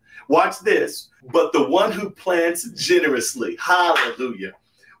crop. Watch this. But the one who plants generously, hallelujah,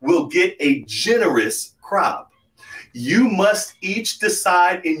 will get a generous crop. You must each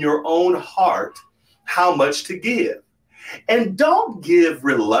decide in your own heart how much to give. And don't give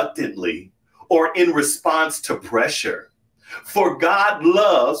reluctantly or in response to pressure. For God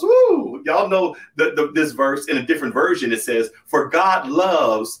loves, y'all know this verse in a different version. It says, for God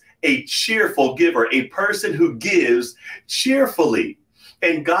loves a cheerful giver, a person who gives cheerfully.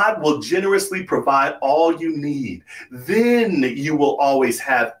 And God will generously provide all you need. Then you will always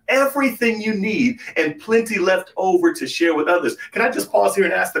have everything you need and plenty left over to share with others. Can I just pause here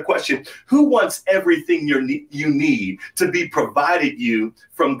and ask the question, who wants everything you need to be provided you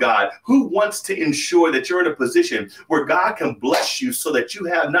from God? Who wants to ensure that you're in a position where God can bless you so that you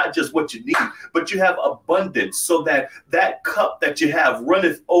have not just what you need, but you have abundance, so that that cup that you have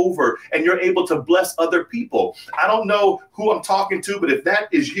runneth over and you're able to bless other people? I don't know who I'm talking to, but if that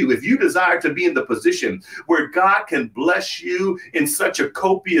is you, if you desire to be in the position where God can bless you in such a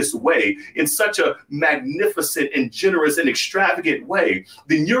copious way, in such a magnificent and generous and extravagant way,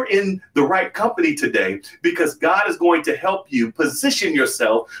 then you're in the right company today, because God is going to help you position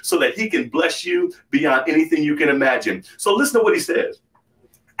yourself so that he can bless you beyond anything you can imagine. So listen to what he says.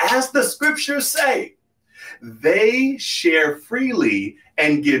 As the scriptures say, they share freely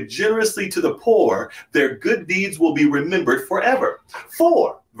and give generously to the poor. Their good deeds will be remembered forever.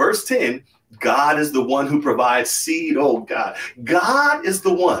 For, verse 10, God is the one who provides seed. Oh, God. God is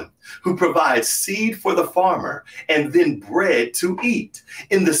the one who provides seed for the farmer and then bread to eat.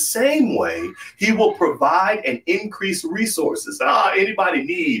 In the same way, he will provide and increase resources. Anybody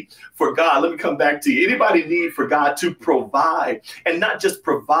need for God? Let me come back to you. Anybody need for God to provide, and not just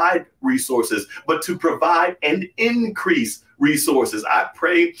provide resources, but to provide and increase resources? I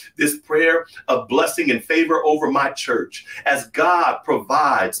pray this prayer of blessing and favor over my church. As God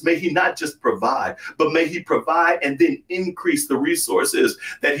provides, may he not just provide, but may he provide and then increase the resources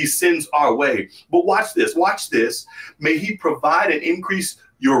that he sends our way. But watch this, watch this. May he provide and increase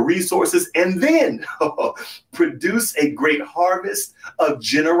your resources and then produce a great harvest of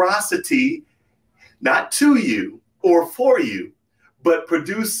generosity, not to you or for you, but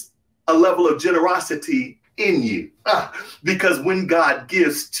produce a level of generosity in you. Because when God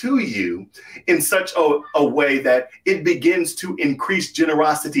gives to you in such a way that it begins to increase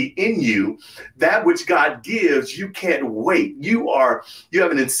generosity in you, that which God gives, you can't wait. You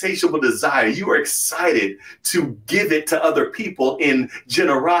have an insatiable desire. You are excited to give it to other people in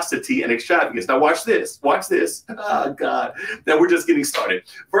generosity and extravagance. Now watch this. Watch this. Oh, God. Now we're just getting started.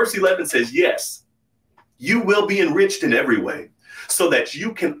 Verse 11 says, yes, you will be enriched in every way, so that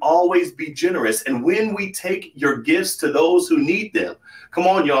you can always be generous. And when we take your gifts to those who need them, come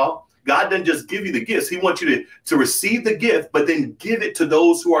on, y'all. God doesn't just give you the gifts. He wants you to receive the gift, but then give it to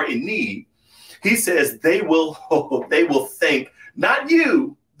those who are in need. He says they will thank not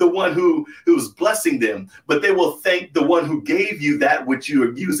you, the one who's blessing them, but they will thank the one who gave you that which you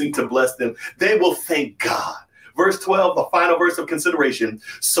are using to bless them. They will thank God. Verse 12, the final verse of consideration.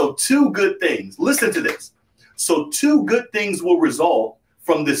 So two good things, listen to this. So two good things will result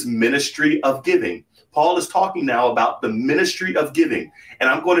from this ministry of giving. Paul is talking now about the ministry of giving, and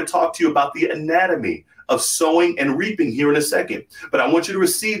I'm going to talk to you about the anatomy of sowing and reaping here in a second. But I want you to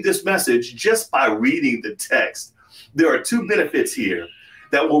receive this message just by reading the text. There are two benefits here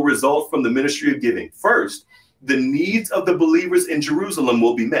that will result from the ministry of giving. First, the needs of the believers in Jerusalem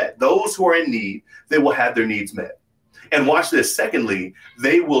will be met. Those who are in need, they will have their needs met. And watch this. Secondly,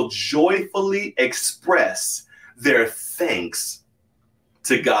 they will joyfully express their thanks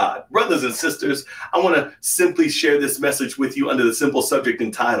to God. Brothers and sisters, I want to simply share this message with you under the simple subject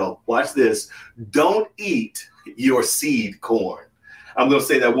and title. Watch this. Don't eat your seed corn. I'm going to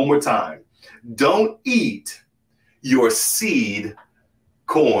say that one more time. Don't eat your seed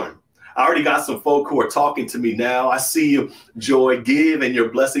corn. I already got some folk who are talking to me now. I see you, Joy. Give and your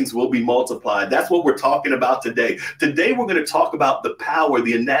blessings will be multiplied. That's what we're talking about today. Today, we're going to talk about the power,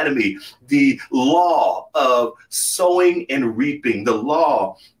 the anatomy, the law of sowing and reaping, the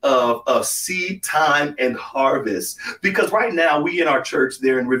law of seed time and harvest. Because right now, we in our church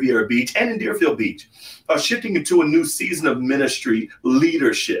there in Riviera Beach and in Deerfield Beach are shifting into a new season of ministry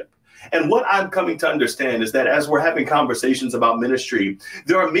leadership. And what I'm coming to understand is that as we're having conversations about ministry,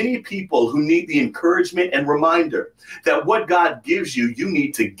 there are many people who need the encouragement and reminder that what God gives you, you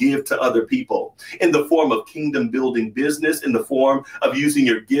need to give to other people in the form of kingdom building business, in the form of using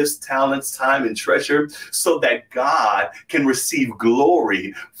your gifts, talents, time, and treasure so that God can receive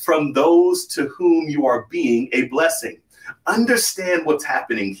glory from those to whom you are being a blessing. Understand what's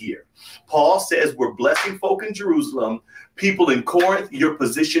happening here. Paul says we're blessing folk in Jerusalem. People in Corinth, you're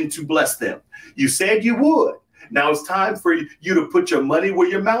positioned to bless them. You said you would. Now it's time for you to put your money where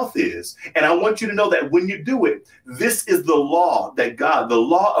your mouth is. And I want you to know that when you do it, this is the law that God, the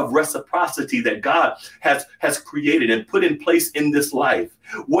law of reciprocity that God has created and put in place in this life.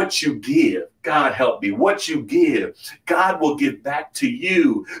 What you give, God help me, what you give, God will give back to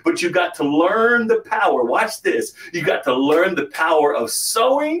you. But you got to learn the power. Watch this. You got to learn the power of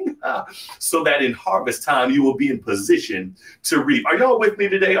sowing so that in harvest time, you will be in position to reap. Are y'all with me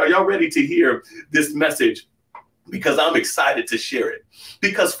today? Are y'all ready to hear this message? Because I'm excited to share it.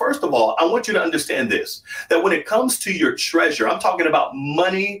 Because first of all, I want you to understand this, that when it comes to your treasure, I'm talking about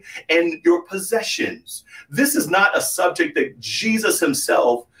money and your possessions. This is not a subject that Jesus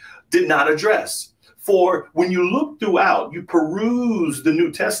himself did not address. For when you look throughout, you peruse the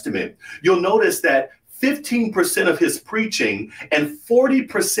New Testament, you'll notice that 15% of his preaching and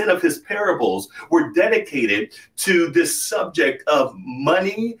 40% of his parables were dedicated to this subject of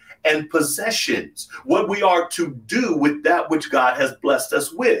money and possessions, what we are to do with that which God has blessed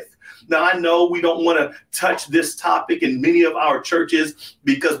us with. Now, I know we don't want to touch this topic in many of our churches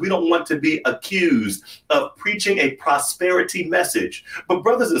because we don't want to be accused of preaching a prosperity message. But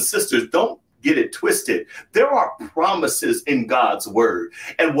brothers and sisters, don't get it twisted. There are promises in God's word,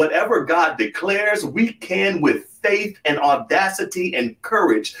 and whatever God declares, we can with faith and audacity and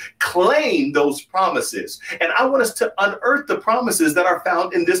courage claim those promises. And I want us to unearth the promises that are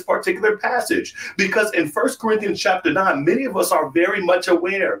found in this particular passage, because in 1 Corinthians chapter 9, many of us are very much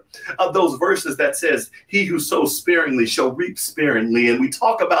aware of those verses that says, he who sows sparingly shall reap sparingly. And we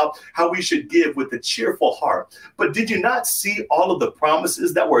talk about how we should give with a cheerful heart. But did you not see all of the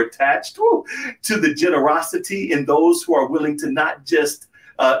promises that were attached to the generosity in those who are willing to not just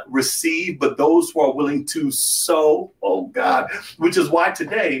receive, but those who are willing to sow? Oh God, which is why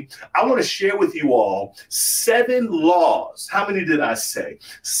today I want to share with you all 7 laws. How many did I say?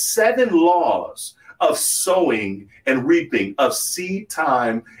 7 laws of sowing and reaping, of seed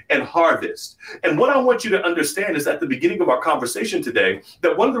time and harvest. And what I want you to understand is at the beginning of our conversation today,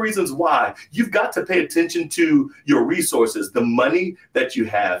 that one of the reasons why you've got to pay attention to your resources, the money that you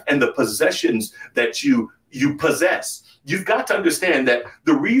have and the possessions that you you possess. You've got to understand that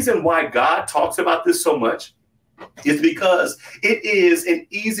the reason why God talks about this so much is because it is an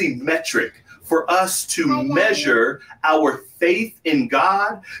easy metric for us to measure our faith in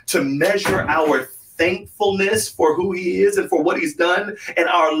God, to measure our thankfulness for who he is and for what he's done and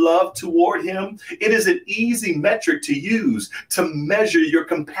our love toward him. It is an easy metric to use to measure your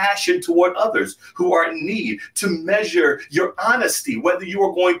compassion toward others who are in need, to measure your honesty, whether you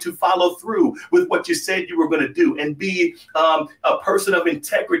are going to follow through with what you said you were going to do and be a person of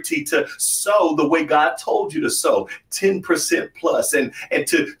integrity, to sow the way God told you to sow, 10% plus, and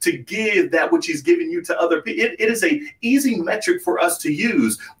to give that which he's given you to other people. It is an easy metric for us to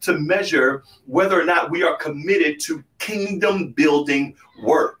use to measure whether or not we are committed to kingdom building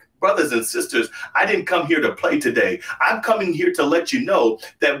work. Brothers and sisters, I didn't come here to play today. I'm coming here to let you know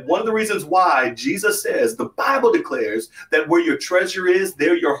that one of the reasons why Jesus says, the Bible declares that where your treasure is,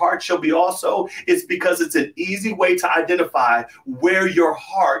 there your heart shall be also, is because it's an easy way to identify where your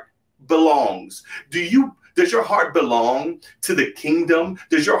heart belongs. Does your heart belong to the kingdom?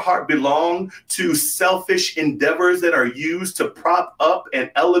 Does your heart belong to selfish endeavors that are used to prop up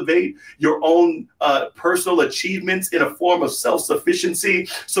and elevate your own personal achievements in a form of self-sufficiency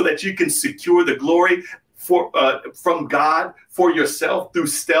so that you can secure the glory from God for yourself through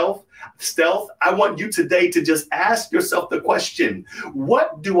stealth? I want you today to just ask yourself the question,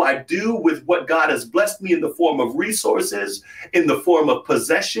 what do I do with what God has blessed me in the form of resources, in the form of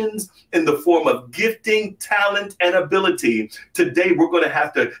possessions, in the form of gifting, talent, and ability? Today, we're going to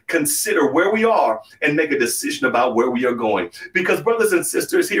have to consider where we are and make a decision about where we are going. Because brothers and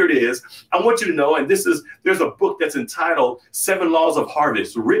sisters, here it is. I want you to know, and there's a book that's entitled 7 Laws of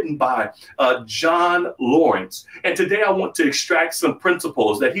Harvest, written by John Lawrence. And today I want to extract some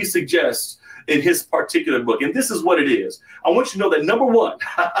principles that he suggests in his particular book. And this is what it is. I want you to know that number one,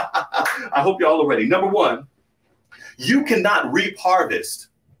 I hope you're all ready. Number one, you cannot reap harvest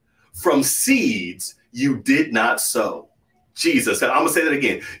from seeds you did not sow. Jesus, and I'm going to say that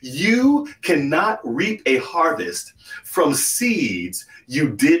again. You cannot reap a harvest from seeds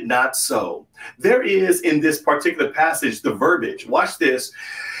you did not sow. There is in this particular passage the verbiage, watch this,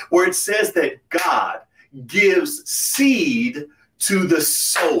 where it says that God gives seed to the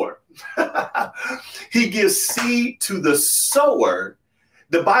sower. He gives seed to the sower.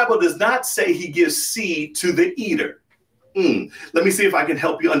 The Bible does not say he gives seed to the eater. Let me see if I can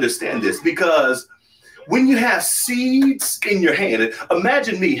help you understand this, because when you have seeds in your hand,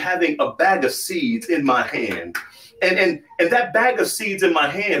 imagine me having a bag of seeds in my hand, and that bag of seeds in my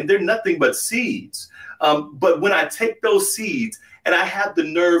hand, they're nothing but seeds. But when I take those seeds and I have the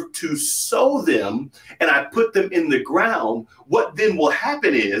nerve to sow them and I put them in the ground, what then will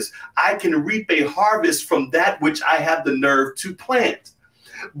happen is I can reap a harvest from that which I have the nerve to plant.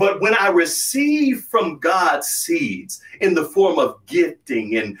 But when I receive from God's seeds in the form of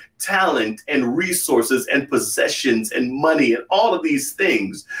gifting and talent and resources and possessions and money and all of these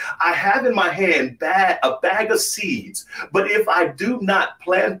things, I have in my hand a bag of seeds. But if I do not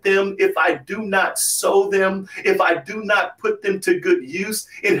plant them, if I do not sow them, if I do not put them to good use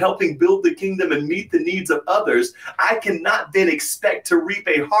in helping build the kingdom and meet the needs of others, I cannot then expect to reap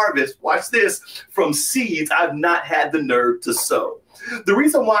a harvest, watch this, from seeds I've not had the nerve to sow. The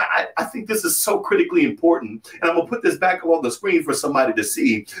reason why I think this is so critically important, and I'm going to put this back on the screen for somebody to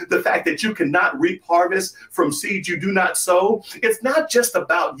see, the fact that you cannot reap harvest from seeds you do not sow. It's not just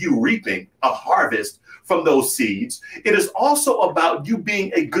about you reaping a harvest from those seeds. It is also about you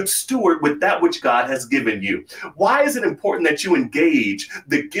being a good steward with that which God has given you. Why is it important that you engage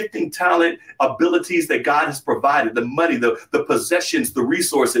the gifting, talent, abilities that God has provided, the money, the possessions, the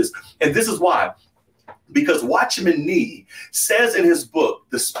resources? And this is why. Because Watchman Nee says in his book,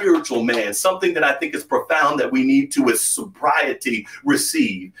 The Spiritual Man, something that I think is profound that we need to, with sobriety,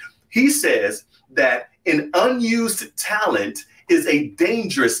 receive. He says that an unused talent is a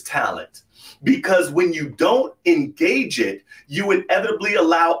dangerous talent, because when you don't engage it, you inevitably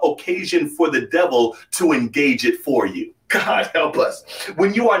allow occasion for the devil to engage it for you. God help us.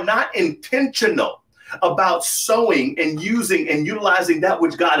 When you are not intentional about sowing and using and utilizing that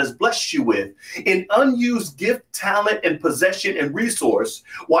which God has blessed you with, an unused gift, talent, and possession and resource,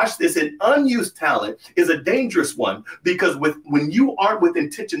 watch this, an unused talent is a dangerous one, because when you aren't with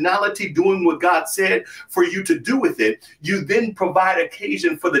intentionality doing what God said for you to do with it, you then provide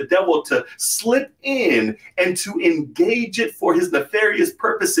occasion for the devil to slip in and to engage it for his nefarious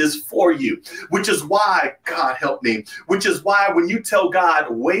purposes for you, which is why, God help me, which is why when you tell God,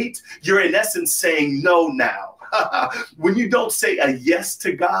 wait, you're in essence saying no now. When you don't say a yes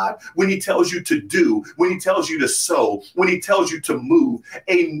to God, when he tells you to do, when he tells you to sow, when he tells you to move,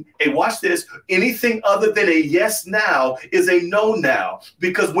 watch this, anything other than a yes now is a no now.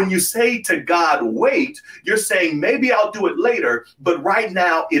 Because when you say to God, wait, you're saying maybe I'll do it later, but right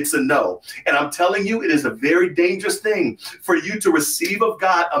now it's a no. And I'm telling you, it is a very dangerous thing for you to receive of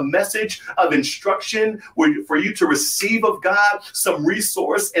God a message of instruction, for you to receive of God some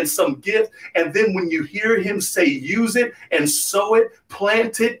resource and some gift. And then when you hear him say, use it and sow it,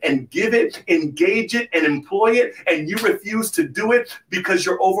 plant it and give it, engage it and employ it, and you refuse to do it because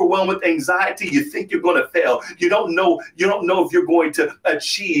you're overwhelmed with anxiety, you think you're going to fail. You don't know if you're going to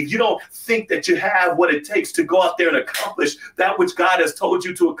achieve. You don't think that you have what it takes to go out there and accomplish that which God has told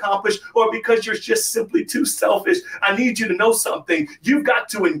you to accomplish, or because you're just simply too selfish. I need you to know something. You've got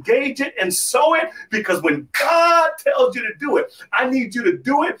to engage it and sow it, because when God tells you to do it, I need you to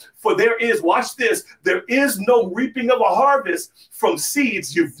do it, for there is, watch this, there is no reaping of a harvest from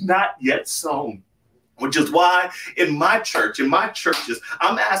seeds you've not yet sown. Which is why in my church, in my churches,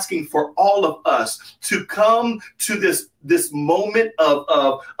 I'm asking for all of us to come to this moment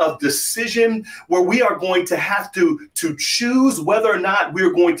of decision where we are going to have to choose whether or not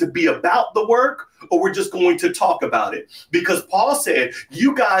we're going to be about the work or we're just going to talk about it. Because Paul said,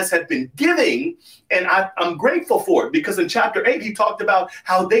 you guys have been giving, and I'm grateful for it, because in chapter 8, he talked about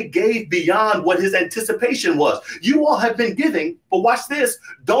how they gave beyond what his anticipation was. You all have been giving, but watch this.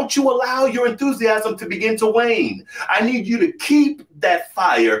 Don't you allow your enthusiasm to begin to wane. I need you to keep that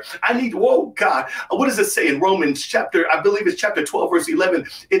fire. I need, whoa, God, what does it say in Romans chapter, I believe it's chapter 12, verse 11.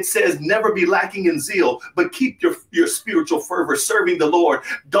 It says, never be lacking in zeal, but keep your spiritual fervor serving the Lord.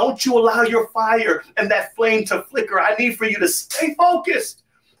 Don't you allow your fire and that flame to flicker. I need for you to stay focused.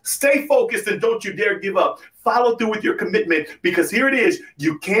 Stay focused and don't you dare give up. Follow through with your commitment, because here it is.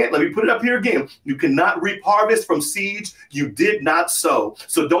 You can't, let me put it up here again. You cannot reap harvest from seeds you did not sow.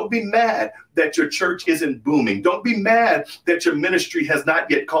 So don't be mad that your church isn't booming. Don't be mad that your ministry has not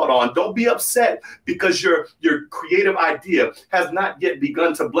yet caught on. Don't be upset because your creative idea has not yet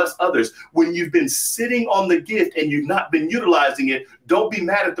begun to bless others. When you've been sitting on the gift and you've not been utilizing it, don't be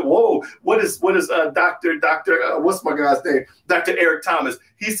mad at the, whoa, what is Dr. What's my guy's name? Dr. Eric Thomas.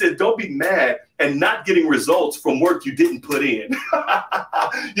 He said, don't be mad and not getting results from work you didn't put in.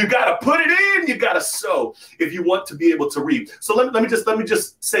 You got to put it in. You got to sow if you want to be able to reap. So let me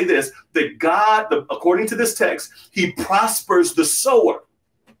just say this, that God, according to this text, he prospers the sower.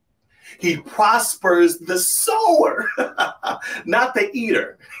 He prospers the sower, not the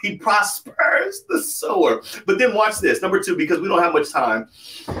eater. He prospers the sower. But then watch this. Number 2, because we don't have much time.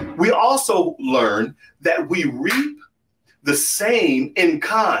 We also learn that we reap the same in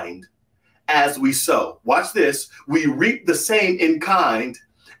kind as we sow. Watch this. We reap the same in kind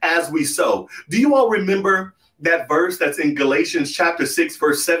as we sow. Do you all remember that verse that's in Galatians chapter 6,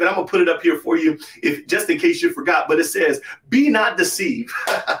 verse 7? I'm going to put it up here for you, just in case you forgot. But it says, be not deceived.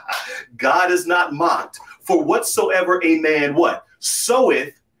 God is not mocked. For whatsoever a man, what?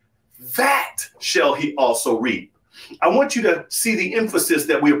 Soweth, that shall he also reap. I want you to see the emphasis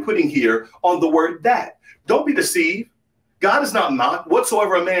that we are putting here on the word that. Don't be deceived. God is not mocked.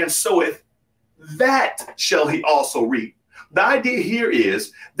 Whatsoever a man soweth, that shall he also reap. The idea here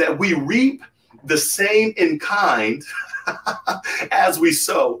is that we reap the same in kind as we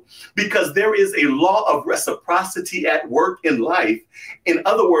sow, because there is a law of reciprocity at work in life. In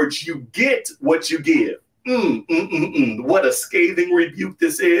other words, you get what you give. What a scathing rebuke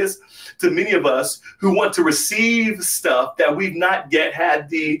this is to many of us who want to receive stuff that we've not yet had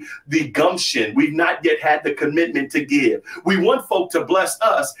the gumption, we've not yet had the commitment to give. We want folk to bless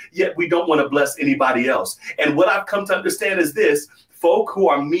us, yet we don't want to bless anybody else. And what I've come to understand is this: folk who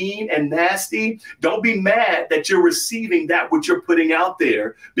are mean and nasty, don't be mad that you're receiving that which you're putting out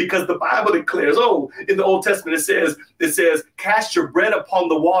there, because the Bible declares, in the Old Testament, it says, cast your bread upon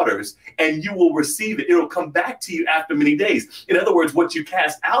the waters and you will receive it. It'll come back to you after many days. In other words, what you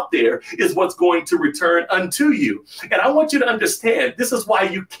cast out there is what's going to return unto you. And I want you to understand, this is why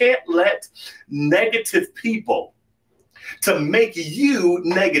you can't let negative people to make you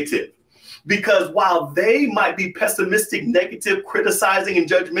negative. Because while they might be pessimistic, negative, criticizing, and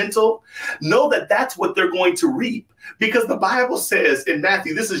judgmental, know that that's what they're going to reap. Because the Bible says in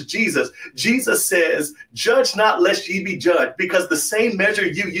Matthew, this is Jesus. Jesus says, judge not lest ye be judged, because the same measure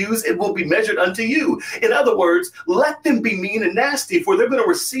you use, it will be measured unto you. In other words, let them be mean and nasty, for they're going to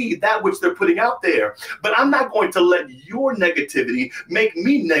receive that which they're putting out there. But I'm not going to let your negativity make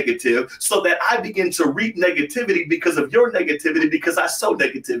me negative so that I begin to reap negativity because of your negativity, because I sow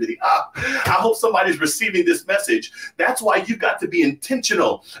negativity. I hope somebody's receiving this message. That's why you got to be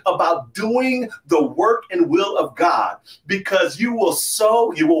intentional about doing the work and will of God, because you will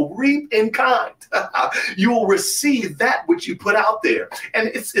sow, you will reap in kind. You will receive that which you put out there. And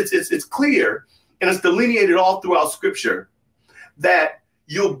it's clear, and it's delineated all throughout Scripture, that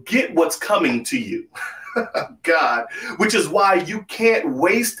you'll get what's coming to you. God, which is why you can't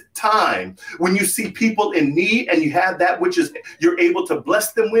waste time when you see people in need and you have that which is you're able to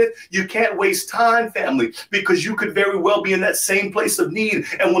bless them with. You can't waste time, family, because you could very well be in that same place of need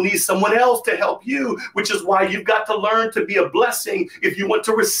and will need someone else to help you, which is why you've got to learn to be a blessing if you want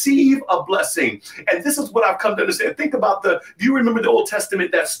to receive a blessing. And this is what I've come to understand. Think about do you remember the Old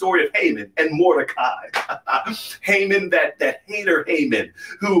Testament, that story of Haman and Mordecai? Haman, that hater Haman,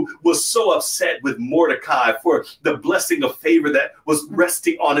 who was so upset with Mordecai for the blessing of favor that was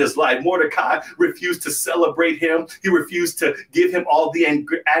resting on his life. Mordecai refused to celebrate him. He refused to give him all the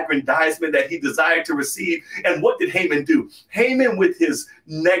aggrandizement that he desired to receive. And what did Haman do? Haman, with his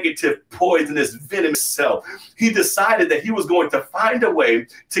negative, poisonous, venomous self, he decided that he was going to find a way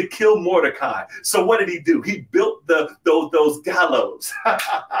to kill Mordecai. So what did he do? He built those gallows.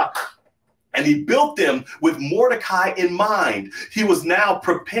 And he built them with Mordecai in mind. He was now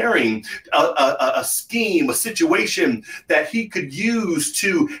preparing a scheme, a situation that he could use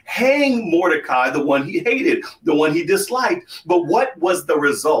to hang Mordecai, the one he hated, the one he disliked. But what was the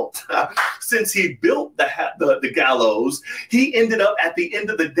result? Since he built the gallows, he ended up at the end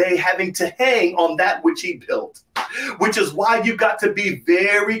of the day having to hang on that which he built, which is why you got to be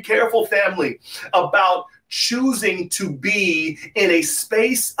very careful, family, about choosing to be in a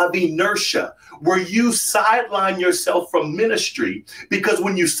space of inertia where you sideline yourself from ministry. Because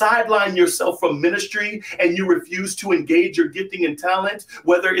when you sideline yourself from ministry and you refuse to engage your gifting and talent,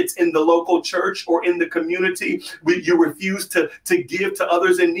 whether it's in the local church or in the community, you refuse to give to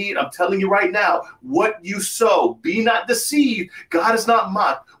others in need, I'm telling you right now, what you sow, be not deceived. God is not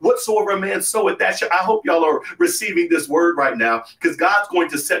mocked. Whatsoever a man soweth, I hope y'all are receiving this word right now, because God's going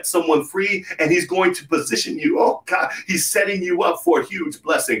to set someone free and he's going to position you. Oh God, he's setting you up for a huge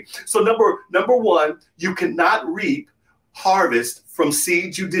blessing. So number one, you cannot reap harvest from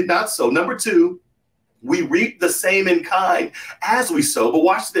seeds you did not sow. Number two, we reap the same in kind as we sow. But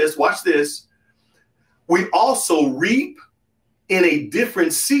watch this, watch this. We also reap in a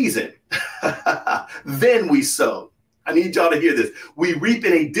different season than we sow. I need y'all to hear this. We reap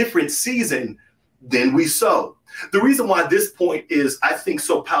in a different season than we sow. The reason why this point is, I think,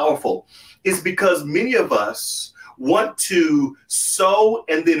 so powerful is because many of us want to sow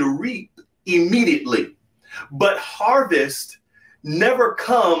and then reap immediately. But harvest never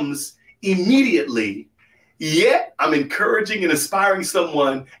comes immediately. Yet I'm encouraging and inspiring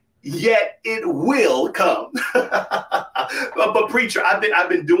someone, yet it will come. But preacher, I've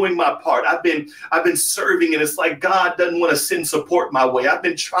been doing my part. I've been serving, and it's like God doesn't want to send support my way. I've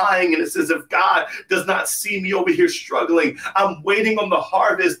been trying, and it's as if God does not see me over here struggling. I'm waiting on the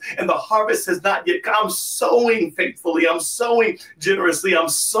harvest, and the harvest has not yet come. I'm sowing faithfully. I'm sowing generously. I'm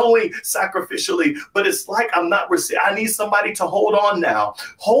sowing sacrificially, but it's like I'm not receiving. I need somebody to hold on now.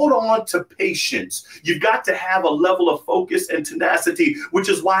 Hold on to patience. You've got to have a level of focus and tenacity, which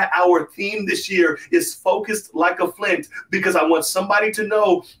is why our theme this year is focused like a flint, because I want somebody to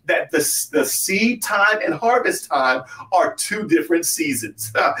know that the seed time and harvest time are two different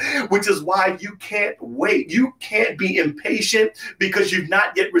seasons, which is why you can't wait. You can't be impatient because you've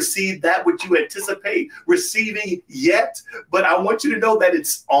not yet received that which you anticipate receiving yet. But I want you to know that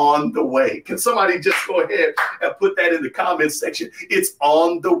it's on the way. Can somebody just go ahead and put that in the comments section? It's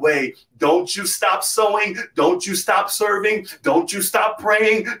on the way. Don't you stop sowing. Don't you stop serving. Don't you stop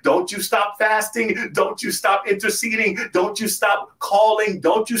praying. Don't you stop fasting. Don't you stop interceding. Don't you stop calling.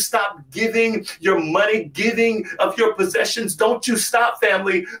 Don't you stop giving your money, giving of your possessions. Don't you stop,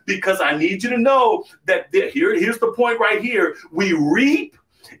 family, because I need you to know that here's the point right here. We reap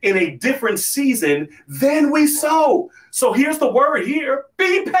in a different season than we sow. So here's the word here.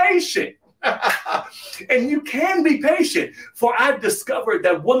 Be patient. And you can be patient, for I've discovered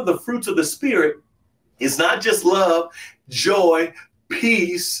that one of the fruits of the Spirit is not just love, joy,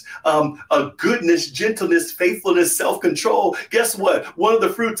 peace, goodness, gentleness, faithfulness, self-control. Guess what? One of the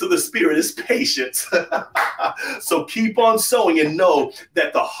fruits of the Spirit is patience. So keep on sowing and know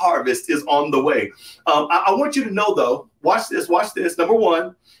that the harvest is on the way. I want you to know, though, watch this, watch this. Number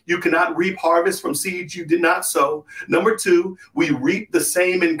one, you cannot reap harvest from seeds you did not sow. Number two, we reap the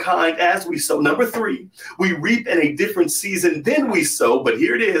same in kind as we sow. Number three, we reap in a different season than we sow. But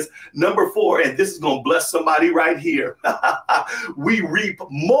here it is, number four, and this is going to bless somebody right here. We reap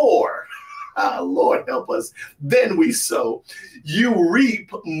more. Lord help us, than we sow. You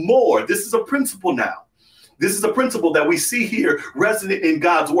reap more. This is a principle now. This is a principle that we see here resonant in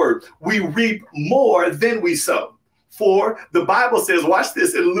God's word. We reap more than we sow. For the Bible says, watch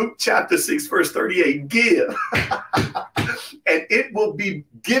this in Luke chapter 6, verse 38, give, and it will be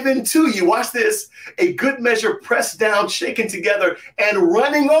given to you. Watch this. A good measure pressed down, shaken together, and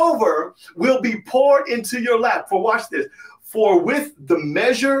running over will be poured into your lap. For watch this. For with the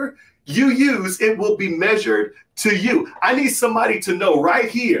measure you use, it will be measured to you. I need somebody to know right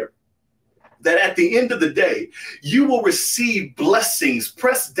here that at the end of the day, you will receive blessings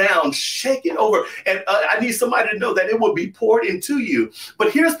pressed down, shaken over. And I need somebody to know that it will be poured into you.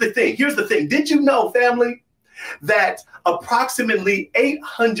 But here's the thing. Here's the thing. Did you know, family, that approximately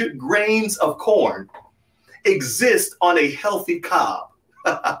 800 grains of corn exist on a healthy cob?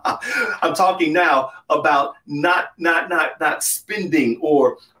 I'm talking now about not spending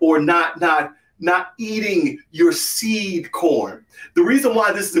or not eating your seed corn. The reason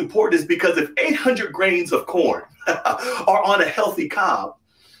why this is important is because if 800 grains of corn are on a healthy cob,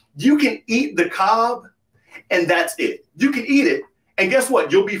 you can eat the cob and that's it. You can eat it. And guess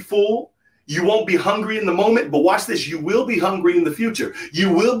what? You'll be full. You won't be hungry in the moment, but watch this. You will be hungry in the future.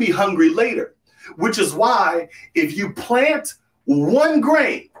 You will be hungry later, which is why if you plant one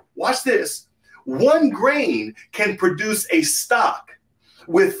grain, watch this, one grain can produce a stalk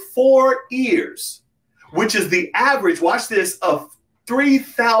with 4 ears, which is the average, watch this, of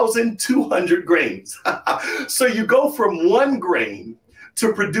 3,200 grains. So you go from one grain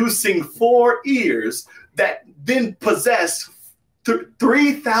to producing 4 ears that then possess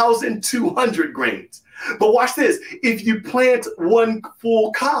 3,200 grains. But watch this, if you plant one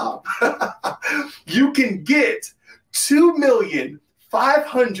full cob, you can get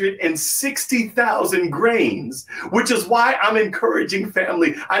 2,560,000 grains, which is why I'm encouraging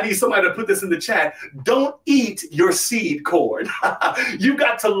family. I need somebody to put this in the chat. Don't eat your seed corn. You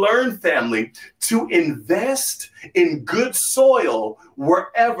got to learn, family, to invest in good soil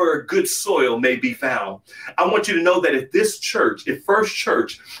wherever good soil may be found. I want you to know that if this church, if First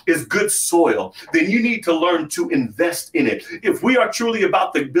Church is good soil, then you need to learn to invest in it. If we are truly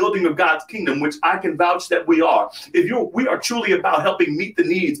about the building of God's kingdom, which I can vouch that we are, we are truly about helping meet the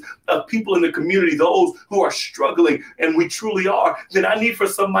needs of people in the community, those who are struggling, and we truly are, then I need for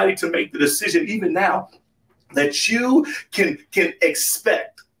somebody to make the decision even now that you can expect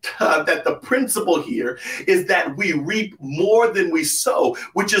that the principle here is that we reap more than we sow,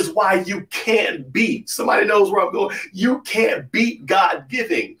 which is why you can't beat. Somebody knows where I'm going. You can't beat God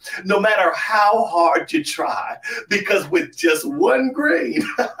giving, no matter how hard you try, because with just one grain,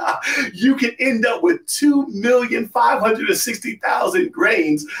 you can end up with 2,560,000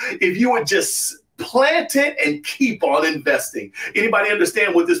 grains if you would just plant it and keep on investing. Anybody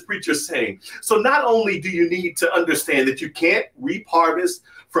understand what this preacher's saying? So not only do you need to understand that you can't reap harvest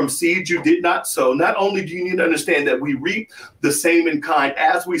from seeds you did not sow, not only do you need to understand that we reap the same in kind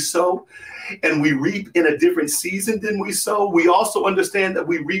as we sow, and we reap in a different season than we sow, we also understand that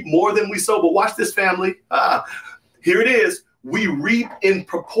we reap more than we sow. But watch this, family. Here it is. We reap in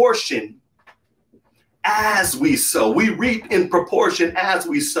proportion as we sow. We reap in proportion as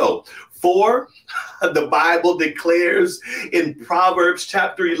we sow. For the Bible declares in Proverbs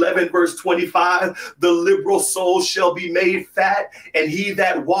chapter 11, verse 25, the liberal soul shall be made fat, and he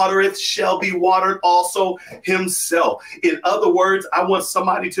that watereth shall be watered also himself. In other words, I want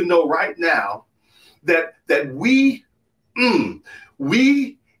somebody to know right now that we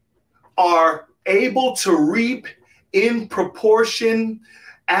are able to reap in proportion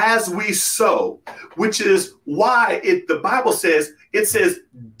as we sow, which is why the Bible says, it says,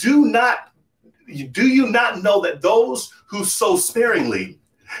 do you not know that those who sow sparingly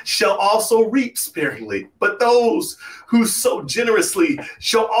shall also reap sparingly, but those who sow generously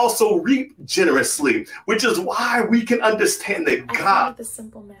shall also reap generously, which is why we can understand that God. The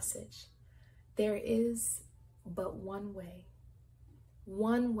simple message, there is but one way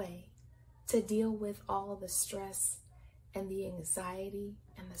to deal with all the stress and the anxiety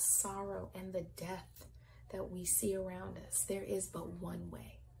and the sorrow and the death that we see around us. There is but one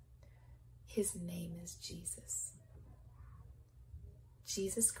way. His name is Jesus.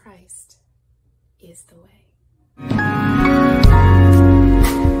 Jesus Christ is the way.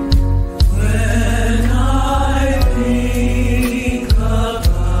 When I think about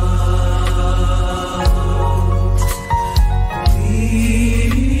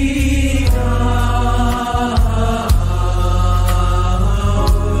being outward,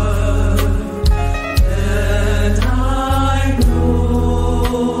 and I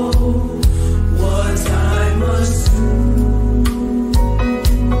know what I must do.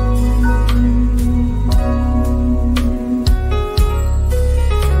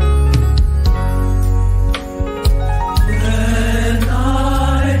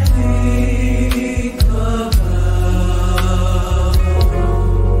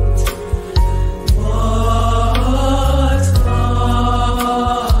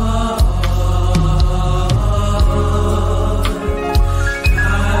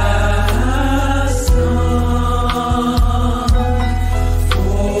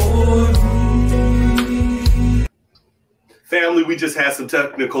 Family, we just had some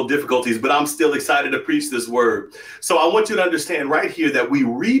technical difficulties, but I'm still excited to preach this word. So I want you to understand right here that we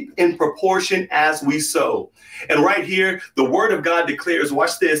reap in proportion as we sow. And right here, the word of God declares,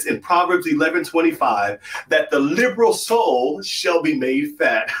 watch this, in Proverbs 11:25, that the liberal soul shall be made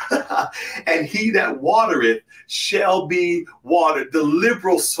fat, and he that watereth shall be watered. The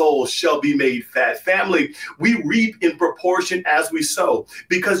liberal soul shall be made fat. Family, we reap in proportion as we sow,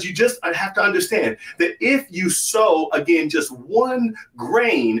 because you just have to understand that if you sow, again, just one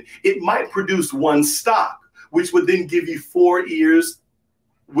grain, it might produce one stalk, which would then give you 4 ears,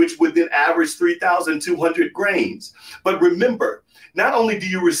 which would then average 3,200 grains. But remember, not only do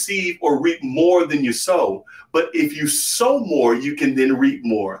you receive or reap more than you sow, but if you sow more, you can then reap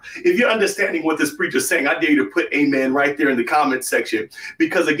more. If you're understanding what this preacher is saying, I dare you to put amen right there in the comment section.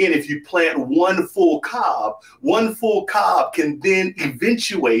 Because again, if you plant one full cob can then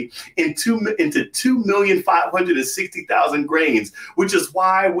eventuate into 2,560,000 grains, which is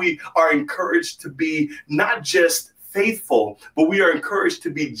why we are encouraged to be not just faithful, but we are encouraged to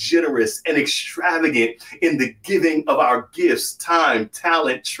be generous and extravagant in the giving of our gifts, time,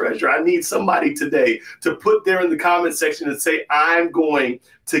 talent, treasure. I need somebody today to put there in the comment section and say, I'm going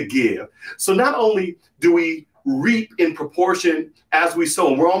to give. So not only do we reap in proportion as we sow,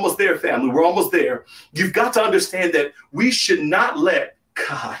 and we're almost there, family, we're almost there. You've got to understand that we should not let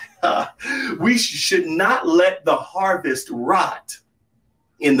we should not let the harvest rot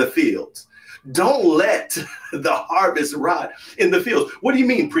in the fields. Don't let the harvest rot in the fields. What do you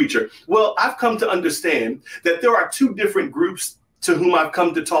mean, preacher? Well, I've come to understand that there are two different groups to whom I've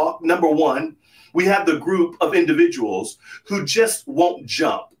come to talk. Number one, we have the group of individuals who just won't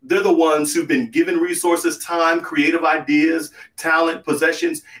jump. They're the ones who've been given resources, time, creative ideas, talent,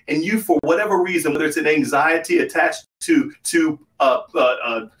 possessions, and you, for whatever reason, whether it's an anxiety attached to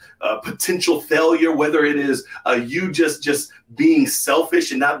potential failure, whether it is you just being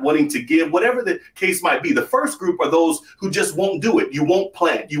selfish and not wanting to give, whatever the case might be. The first group are those who just won't do it. You won't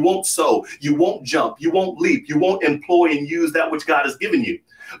plant, you won't sow, you won't jump, you won't leap, you won't employ and use that which God has given you.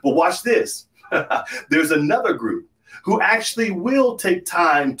 But watch this. There's another group who actually will take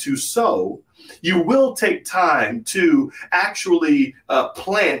time to sow. You will take time to actually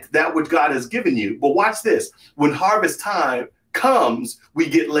plant that which God has given you. But watch this. When harvest time comes, we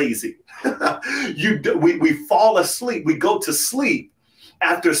get lazy. We fall asleep. We go to sleep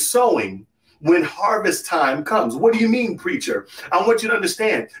after sowing when harvest time comes. What do you mean, preacher? I want you to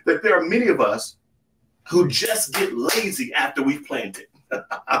understand that there are many of us who just get lazy after we've planted.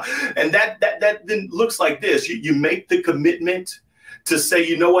 And that then looks like this. You make the commitment to say,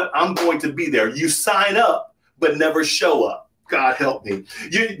 you know what, I'm going to be there. You sign up, but never show up. God help me.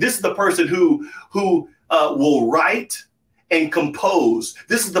 This is the person who will write and compose.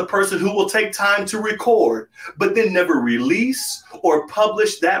 This is the person who will take time to record, but then never release or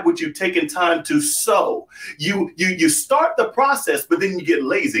publish that which you've taken time to sow. You start the process, but then you get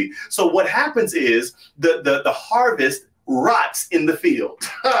lazy. So what happens is the harvest rots in the field.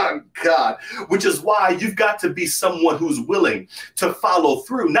 Oh, God, which is why you've got to be someone who's willing to follow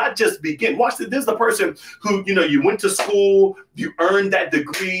through, not just begin. Watch this. This is the person who, you went to school, you earned that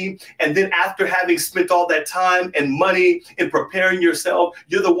degree, and then after having spent all that time and money in preparing yourself,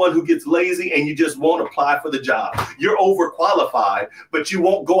 you're the one who gets lazy and you just won't apply for the job. You're overqualified, but you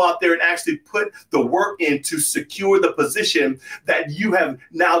won't go out there and actually put the work in to secure the position that you have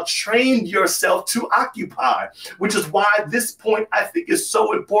now trained yourself to occupy, which is why why this point I think is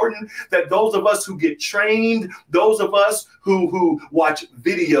so important, that those of us who get trained, those of us who watch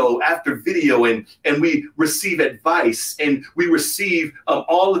video after video, and we receive advice, and we receive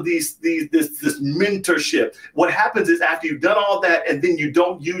all of this mentorship. What happens is, after you've done all that and then you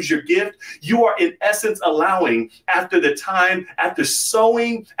don't use your gift, you are in essence allowing, after the time, after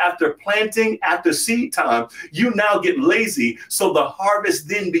sowing, after planting, after seed time, you now get lazy. So the harvest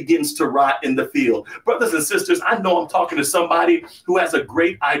then begins to rot in the field. Brothers and sisters, I know I'm talking to somebody who has a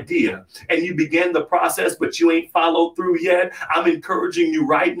great idea, and you began the process, but you ain't followed through yet. I'm encouraging you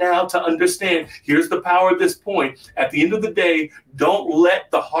right now to understand, here's the power of this point. At the end of the day, don't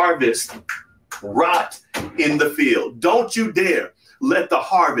let the harvest rot in the field. Don't you dare let the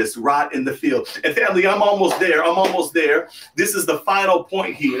harvest rot in the field. And family, I'm almost there. I'm almost there. This is the final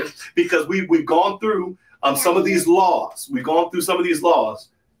point here, because we've gone through some of these laws. We've gone through some of these laws.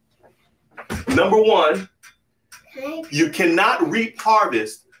 Number one, you cannot reap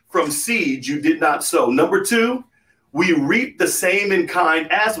harvest from seeds you did not sow. Number two, we reap the same in kind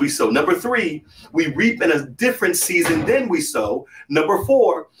as we sow. Number three, we reap in a different season than we sow. Number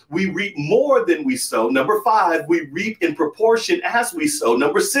four, we reap more than we sow. Number five, we reap in proportion as we sow.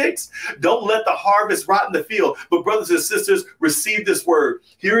 Number six, don't let the harvest rot in the field. But brothers and sisters, receive this word.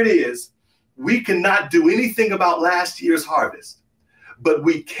 Here it is. We cannot do anything about last year's harvest, but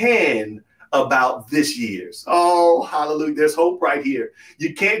we can about this year's. Oh, hallelujah. There's hope right here.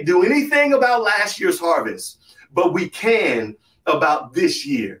 You can't do anything about last year's harvest, but we can about this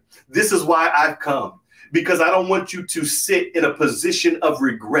year. This is why I've come, because I don't want you to sit in a position of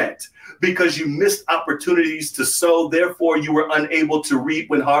regret because you missed opportunities to sow. Therefore, you were unable to reap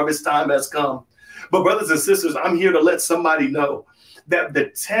when harvest time has come. But brothers and sisters, I'm here to let somebody know that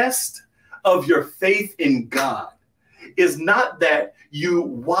the test of your faith in God is not that you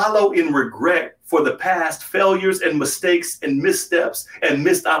wallow in regret for the past failures and mistakes and missteps and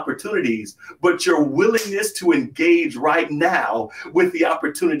missed opportunities, but your willingness to engage right now with the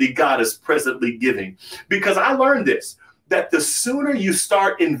opportunity God is presently giving. Because I learned this, that the sooner you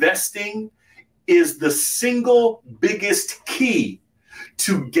start investing is the single biggest key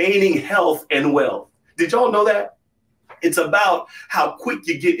to gaining health and wealth. Did y'all know that? It's about how quick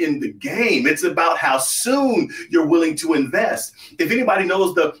you get in the game. It's about how soon you're willing to invest. If anybody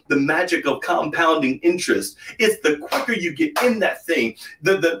knows the magic of compounding interest, it's the quicker you get in that thing,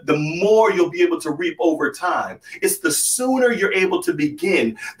 the more you'll be able to reap over time. It's the sooner you're able to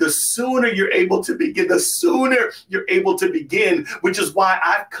begin, the sooner you're able to begin, the sooner you're able to begin, which is why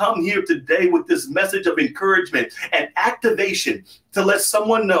I've come here today with this message of encouragement and activation to let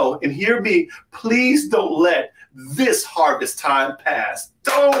someone know, and hear me, please don't let this harvest time pass.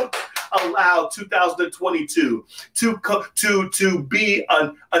 Don't allow 2022 to be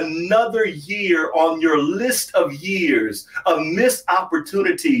another year on your list of years of missed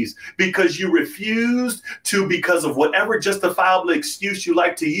opportunities because you refused to, because of whatever justifiable excuse you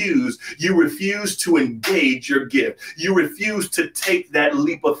like to use, you refuse to engage your gift. You refuse to take that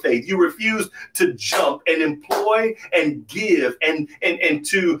leap of faith. You refuse to jump and employ and give and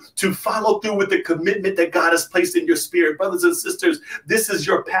to follow through with the commitment that God has placed in your spirit. Brothers and sisters, this is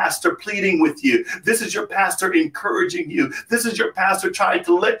your pastor pleading with you. This is your pastor encouraging you. This is your pastor trying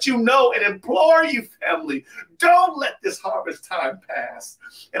to let you know and implore you, family, don't let this harvest time pass.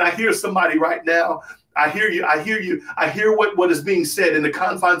 And I hear somebody right now. I hear you. I hear you. I hear what is being said in the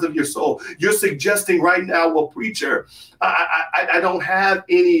confines of your soul. You're suggesting right now, well, preacher, I don't have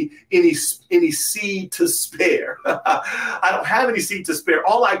any seed to spare. I don't have any seed to spare.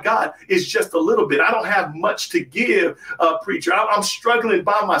 All I got is just a little bit. I don't have much to give, preacher. I'm struggling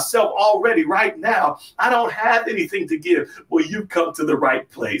by myself already right now. I don't have anything to give. Well, you come to the right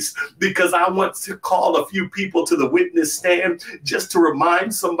place, because I want to call a few people to the witness stand just to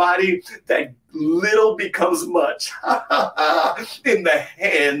remind somebody that little becomes much in the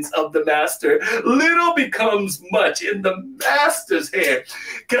hands of the master. Little becomes much in the master's hand.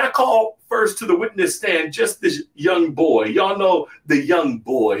 Can I call first to the witness stand just this young boy? Y'all know the young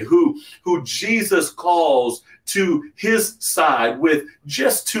boy who Jesus calls to his side with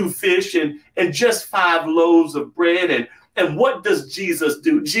just 2 fish and just 5 loaves of bread. And what does Jesus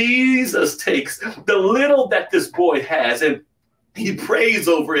do? Jesus takes the little that this boy has, and he prays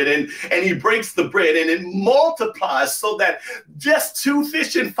over it and he breaks the bread and it multiplies so that just 2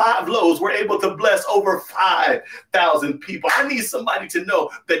 fish and 5 loaves were able to bless over 5,000 people. I need somebody to know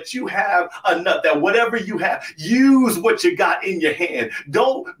that you have enough, that whatever you have, use what you got in your hand.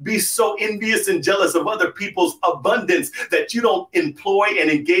 Don't be so envious and jealous of other people's abundance that you don't employ and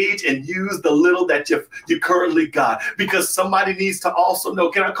engage and use the little that you currently got, because somebody needs to also know.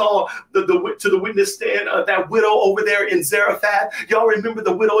 Can I call to the witness stand that widow over there in Zarephath? Y'all remember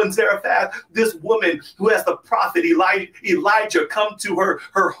the widow in Zarephath? This woman who has the prophet Elijah come to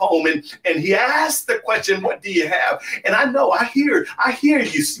her home, and he asked the question, what do you have? And I know, I hear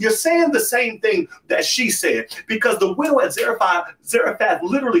you. You're saying the same thing that she said, because the widow at Zarephath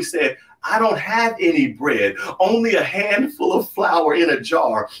literally said, I don't have any bread, only a handful of flour in a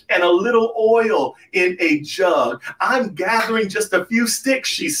jar and a little oil in a jug. I'm gathering just a few sticks,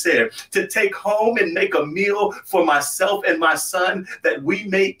 she said, to take home and make a meal for myself and my son, that we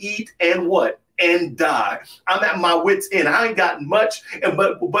may eat and what? And die. I'm at my wit's end. I ain't got much.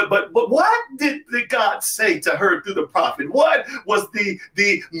 But what did God say to her through the prophet? What was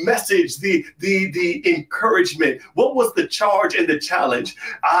the message, the encouragement? What was the charge and the challenge?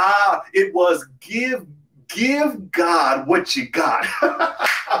 It was give God what you got.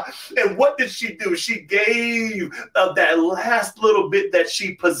 And what did she do? She gave of that last little bit that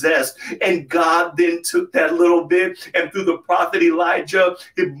she possessed. And God then took that little bit, and through the prophet Elijah,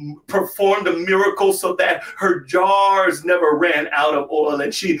 he performed a miracle so that her jars never ran out of oil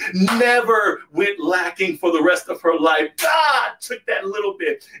and she never went lacking for the rest of her life. God took that little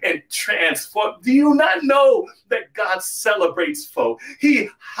bit and transformed. Do you not know that God celebrates folk? He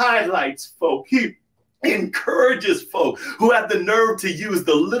highlights folk. He encourages folk who have the nerve to use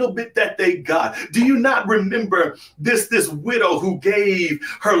the little bit that they got. Do you not remember this widow who gave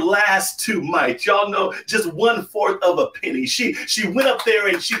her last 2 mites? Y'all know, just 1/4 of a penny. She went up there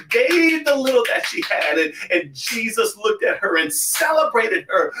and she gave the little that she had, and Jesus looked at her and celebrated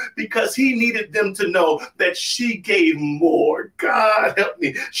her because he needed them to know that she gave more. God help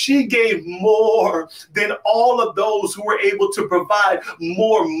me. She gave more than all of those who were able to provide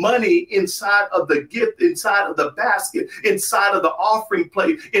more money inside of the gift, inside of the basket, inside of the offering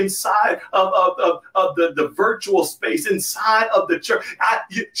plate, inside of the virtual space, inside of the church.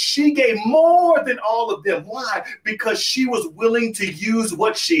 She gave more than all of them. Why? Because she was willing to use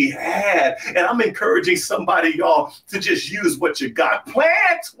what she had. And I'm encouraging somebody, y'all, to just use what you got.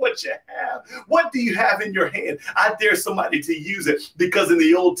 Plant what you have. What do you have in your hand? I dare somebody to use it, because in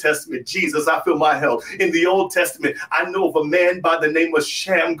the Old Testament, Jesus, I feel my help. In the Old Testament, I know of a man by the name of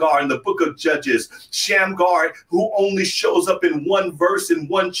Shamgar in the book of Judges. Shamgar, who only shows up in 1 verse, in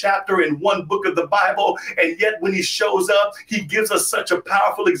 1 chapter, in 1 book of the Bible. And yet when he shows up, he gives us such a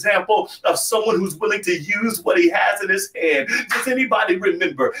powerful example of someone who's willing to use what he has in his hand. Does anybody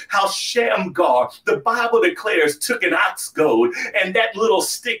remember how Shamgar, the Bible declares, took an ox goad, and that little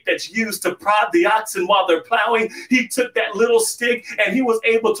stick that's used to prod the oxen while they're plowing, he took that little stick and he was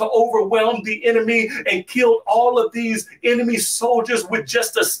able to overwhelm the enemy and killed all of these enemy soldiers with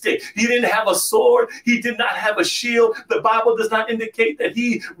just a stick. He didn't have a sword. He did not have a shield. The Bible does not indicate that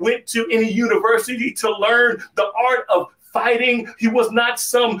he went to any university to learn the art of fighting. He was not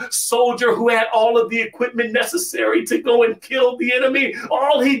some soldier who had all of the equipment necessary to go and kill the enemy.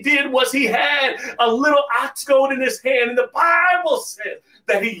 All he did was he had a little ox goad in his hand, and the Bible says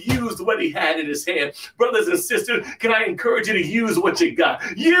that he used what he had in his hand. Brothers and sisters, can I encourage you to use what you got?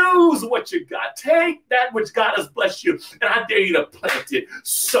 Use what you got. Take that which God has blessed you, and I dare you to plant it,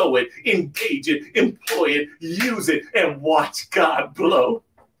 sow it, engage it, employ it, use it, and watch God blow.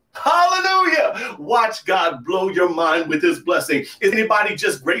 Hallelujah. Watch God blow your mind with his blessing. Is anybody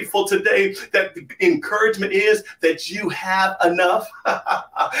just grateful today that the encouragement is that you have enough,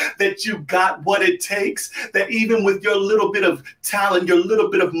 that you got what it takes, that even with your little bit of talent, your little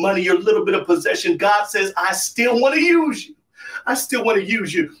bit of money, your little bit of possession, God says, I still want to use you. I still want to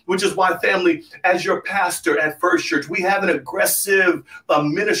use you, which is why, family, as your pastor at First Church, we have an aggressive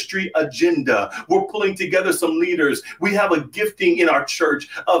ministry agenda. We're pulling together some leaders. We have a gifting in our church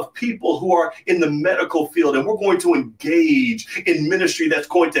of people who are in the medical field, and we're going to engage in ministry that's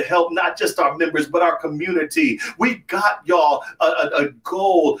going to help not just our members, but our community. We got, y'all, a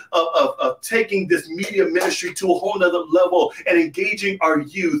goal of taking this media ministry to a whole nother level and engaging our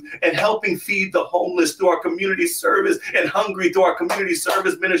youth and helping feed the homeless through our community service and hungry ministry, through our community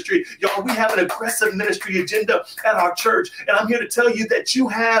service ministry. Y'all, we have an aggressive ministry agenda at our church. And I'm here to tell you that you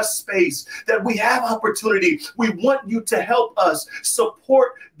have space, that we have opportunity. We want you to help us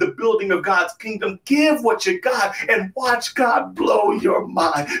support the building of God's kingdom. Give what you got and watch God blow your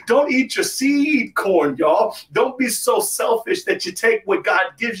mind. Don't eat your seed corn, y'all. Don't be so selfish that you take what God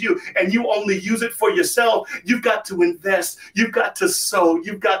gives you and you only use it for yourself. You've got to invest. You've got to sow.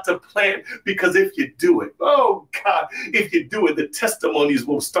 You've got to plant, because if you do it, oh God, if you do it, the testimonies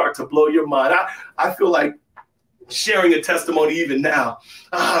will start to blow your mind. I feel like sharing a testimony even now,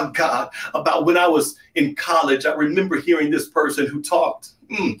 oh God, about when I was in college. I remember hearing this person who talked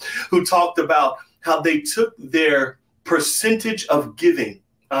about how they took their percentage of giving,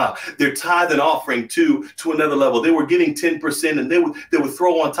 their tithe and offering to another level. They were giving 10%, and they would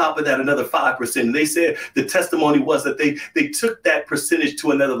throw on top of that another 5%. And they said the testimony was that they took that percentage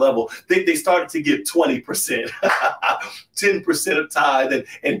to another level. They started to give 20%, 10% of tithe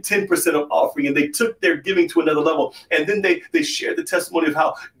and 10% of offering, and they took their giving to another level. And then they shared the testimony of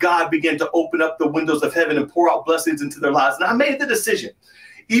how God began to open up the windows of heaven and pour out blessings into their lives. And I made the decision,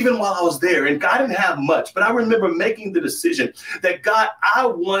 even while I was there, and God didn't have much, but I remember making the decision that God, I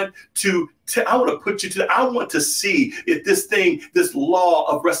want to put you to, I want to see if this law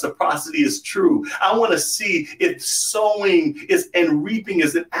of reciprocity is true. I want to see if sowing and reaping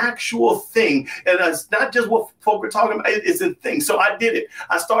is an actual thing. And it's not just what folk are talking about, it's a thing. So I did it.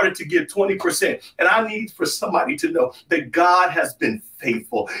 I started to give 20%. And I need for somebody to know that God has been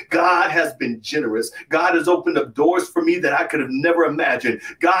faithful. God has been generous. God has opened up doors for me that I could have never imagined.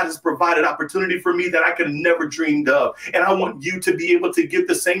 God has provided opportunity for me that I could have never dreamed of. And I want you to be able to give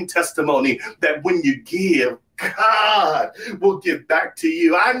the same testimony, that when you give, God will give back to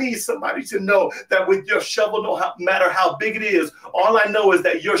you. I need somebody to know that with your shovel, no matter how big it is, all I know is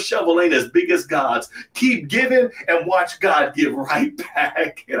that your shovel ain't as big as God's. Keep giving and watch God give right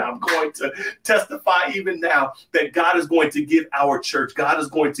back. And I'm going to testify even now that God is going to give our church, God is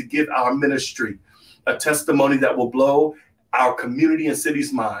going to give our ministry a testimony that will blow our community and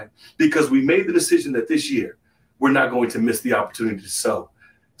city's mind, because we made the decision that this year we're not going to miss the opportunity to sow,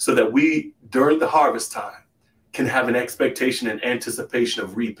 so that we, during the harvest time, can have an expectation and anticipation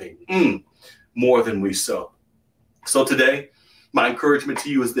of reaping more than we sow. So today, my encouragement to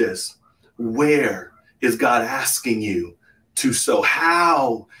you is this: where is God asking you to sow?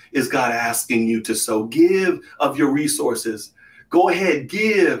 How is God asking you to sow? Give of your resources. Go ahead,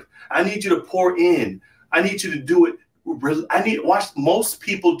 give. I need you to pour in. I need you to do it. Most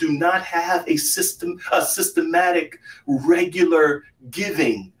people do not have a systematic, regular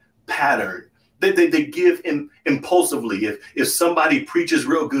giving pattern. They give impulsively. If somebody preaches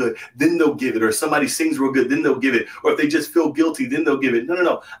real good, then they'll give it. Or somebody sings real good, then they'll give it. Or if they just feel guilty, then they'll give it.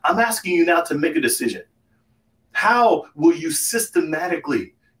 No. I'm asking you now to make a decision. How will you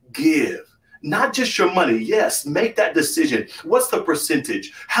systematically give? Not just your money. Yes, make that decision. What's the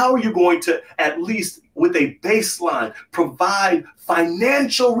percentage? How are you going to, at least with a baseline, provide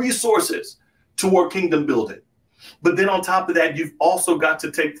financial resources toward kingdom building? But then on top of that, you've also got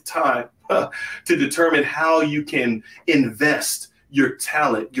to take the time to determine how you can invest your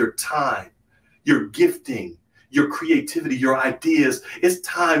talent, your time, your gifting, your creativity, your ideas. It's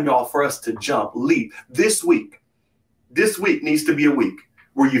time, y'all, for us to leap. This week needs to be a week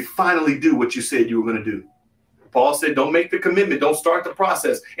where you finally do what you said you were going to do. Paul said, don't make the commitment, don't start the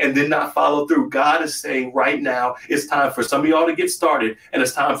process, and then not follow through. God is saying right now, it's time for some of y'all to get started, and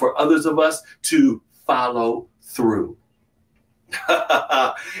it's time for others of us to follow through.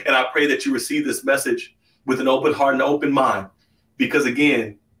 And I pray that you receive this message with an open heart and an open mind, because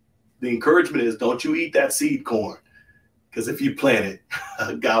again, the encouragement is, don't you eat that seed corn, because if you plant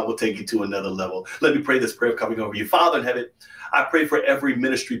it, God will take you to another level. Let me pray this prayer coming over you. Father in heaven, I pray for every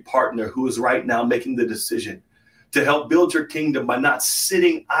ministry partner who is right now making the decision to help build your kingdom by not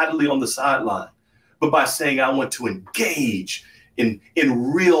sitting idly on the sideline, but by saying, I want to engage in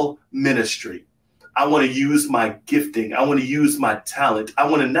real ministry. I want to use my gifting. I want to use my talent. I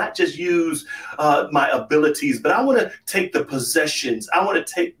want to not just use my abilities, but I want to take the possessions. I want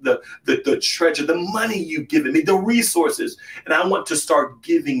to take the treasure, the money you've given me, the resources, and I want to start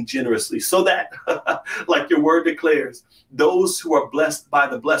giving generously so that, like your word declares, those who are blessed by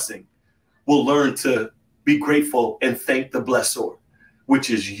the blessing will learn to be grateful and thank the blessor, which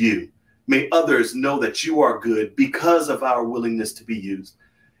is you. May others know that you are good because of our willingness to be used.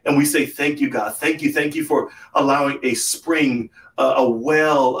 And we say, thank you, God. Thank you for allowing a spring, a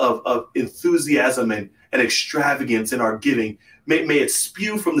well of enthusiasm and extravagance in our giving. May it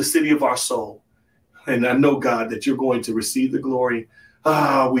spew from the city of our soul. And I know, God, that you're going to receive the glory.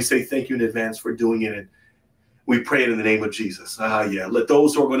 We say thank you in advance for doing it. We pray it in the name of Jesus. Yeah. Let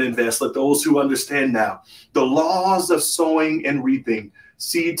those who are going to invest, let those who understand now the laws of sowing and reaping,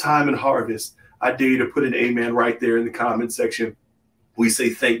 seed time and harvest. I dare you to put an amen right there in the comment section. We say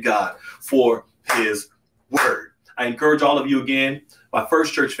thank God for his word. I encourage all of you again, my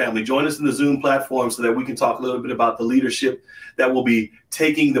First Church family, join us in the Zoom platform so that we can talk a little bit about the leadership that will be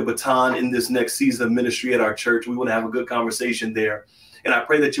taking the baton in this next season of ministry at our church. We want to have a good conversation there. And I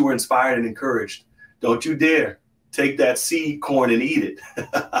pray that you were inspired and encouraged. Don't you dare take that seed corn and eat it.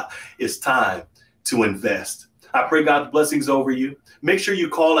 It's time to invest. I pray God's blessings over you. Make sure you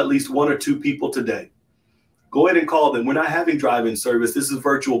call at least 1 or 2 people today. Go ahead and call them. We're not having drive-in service. This is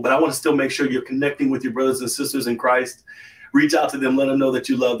virtual, but I want to still make sure you're connecting with your brothers and sisters in Christ. Reach out to them. Let them know that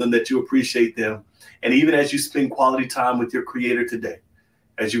you love them, that you appreciate them. And even as you spend quality time with your Creator today,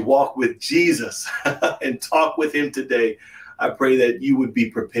 as you walk with Jesus and talk with him today, I pray that you would be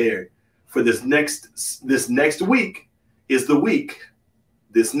prepared for this next week is the week.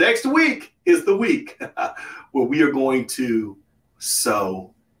 This next week is the week where we are going to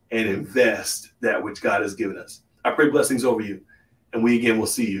sow and invest that which God has given us. I pray blessings over you. And we again will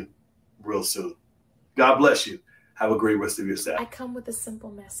see you real soon. God bless you. Have a great rest of your Saturday. I come with a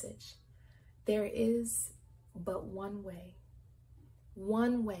simple message. There is but one way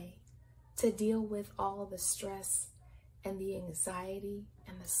to deal with all the stress and the anxiety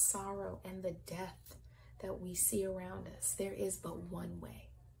and the sorrow and the death that we see around us. There is but one way.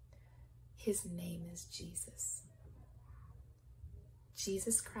 His name is Jesus.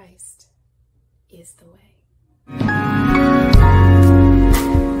 Jesus Christ is the way.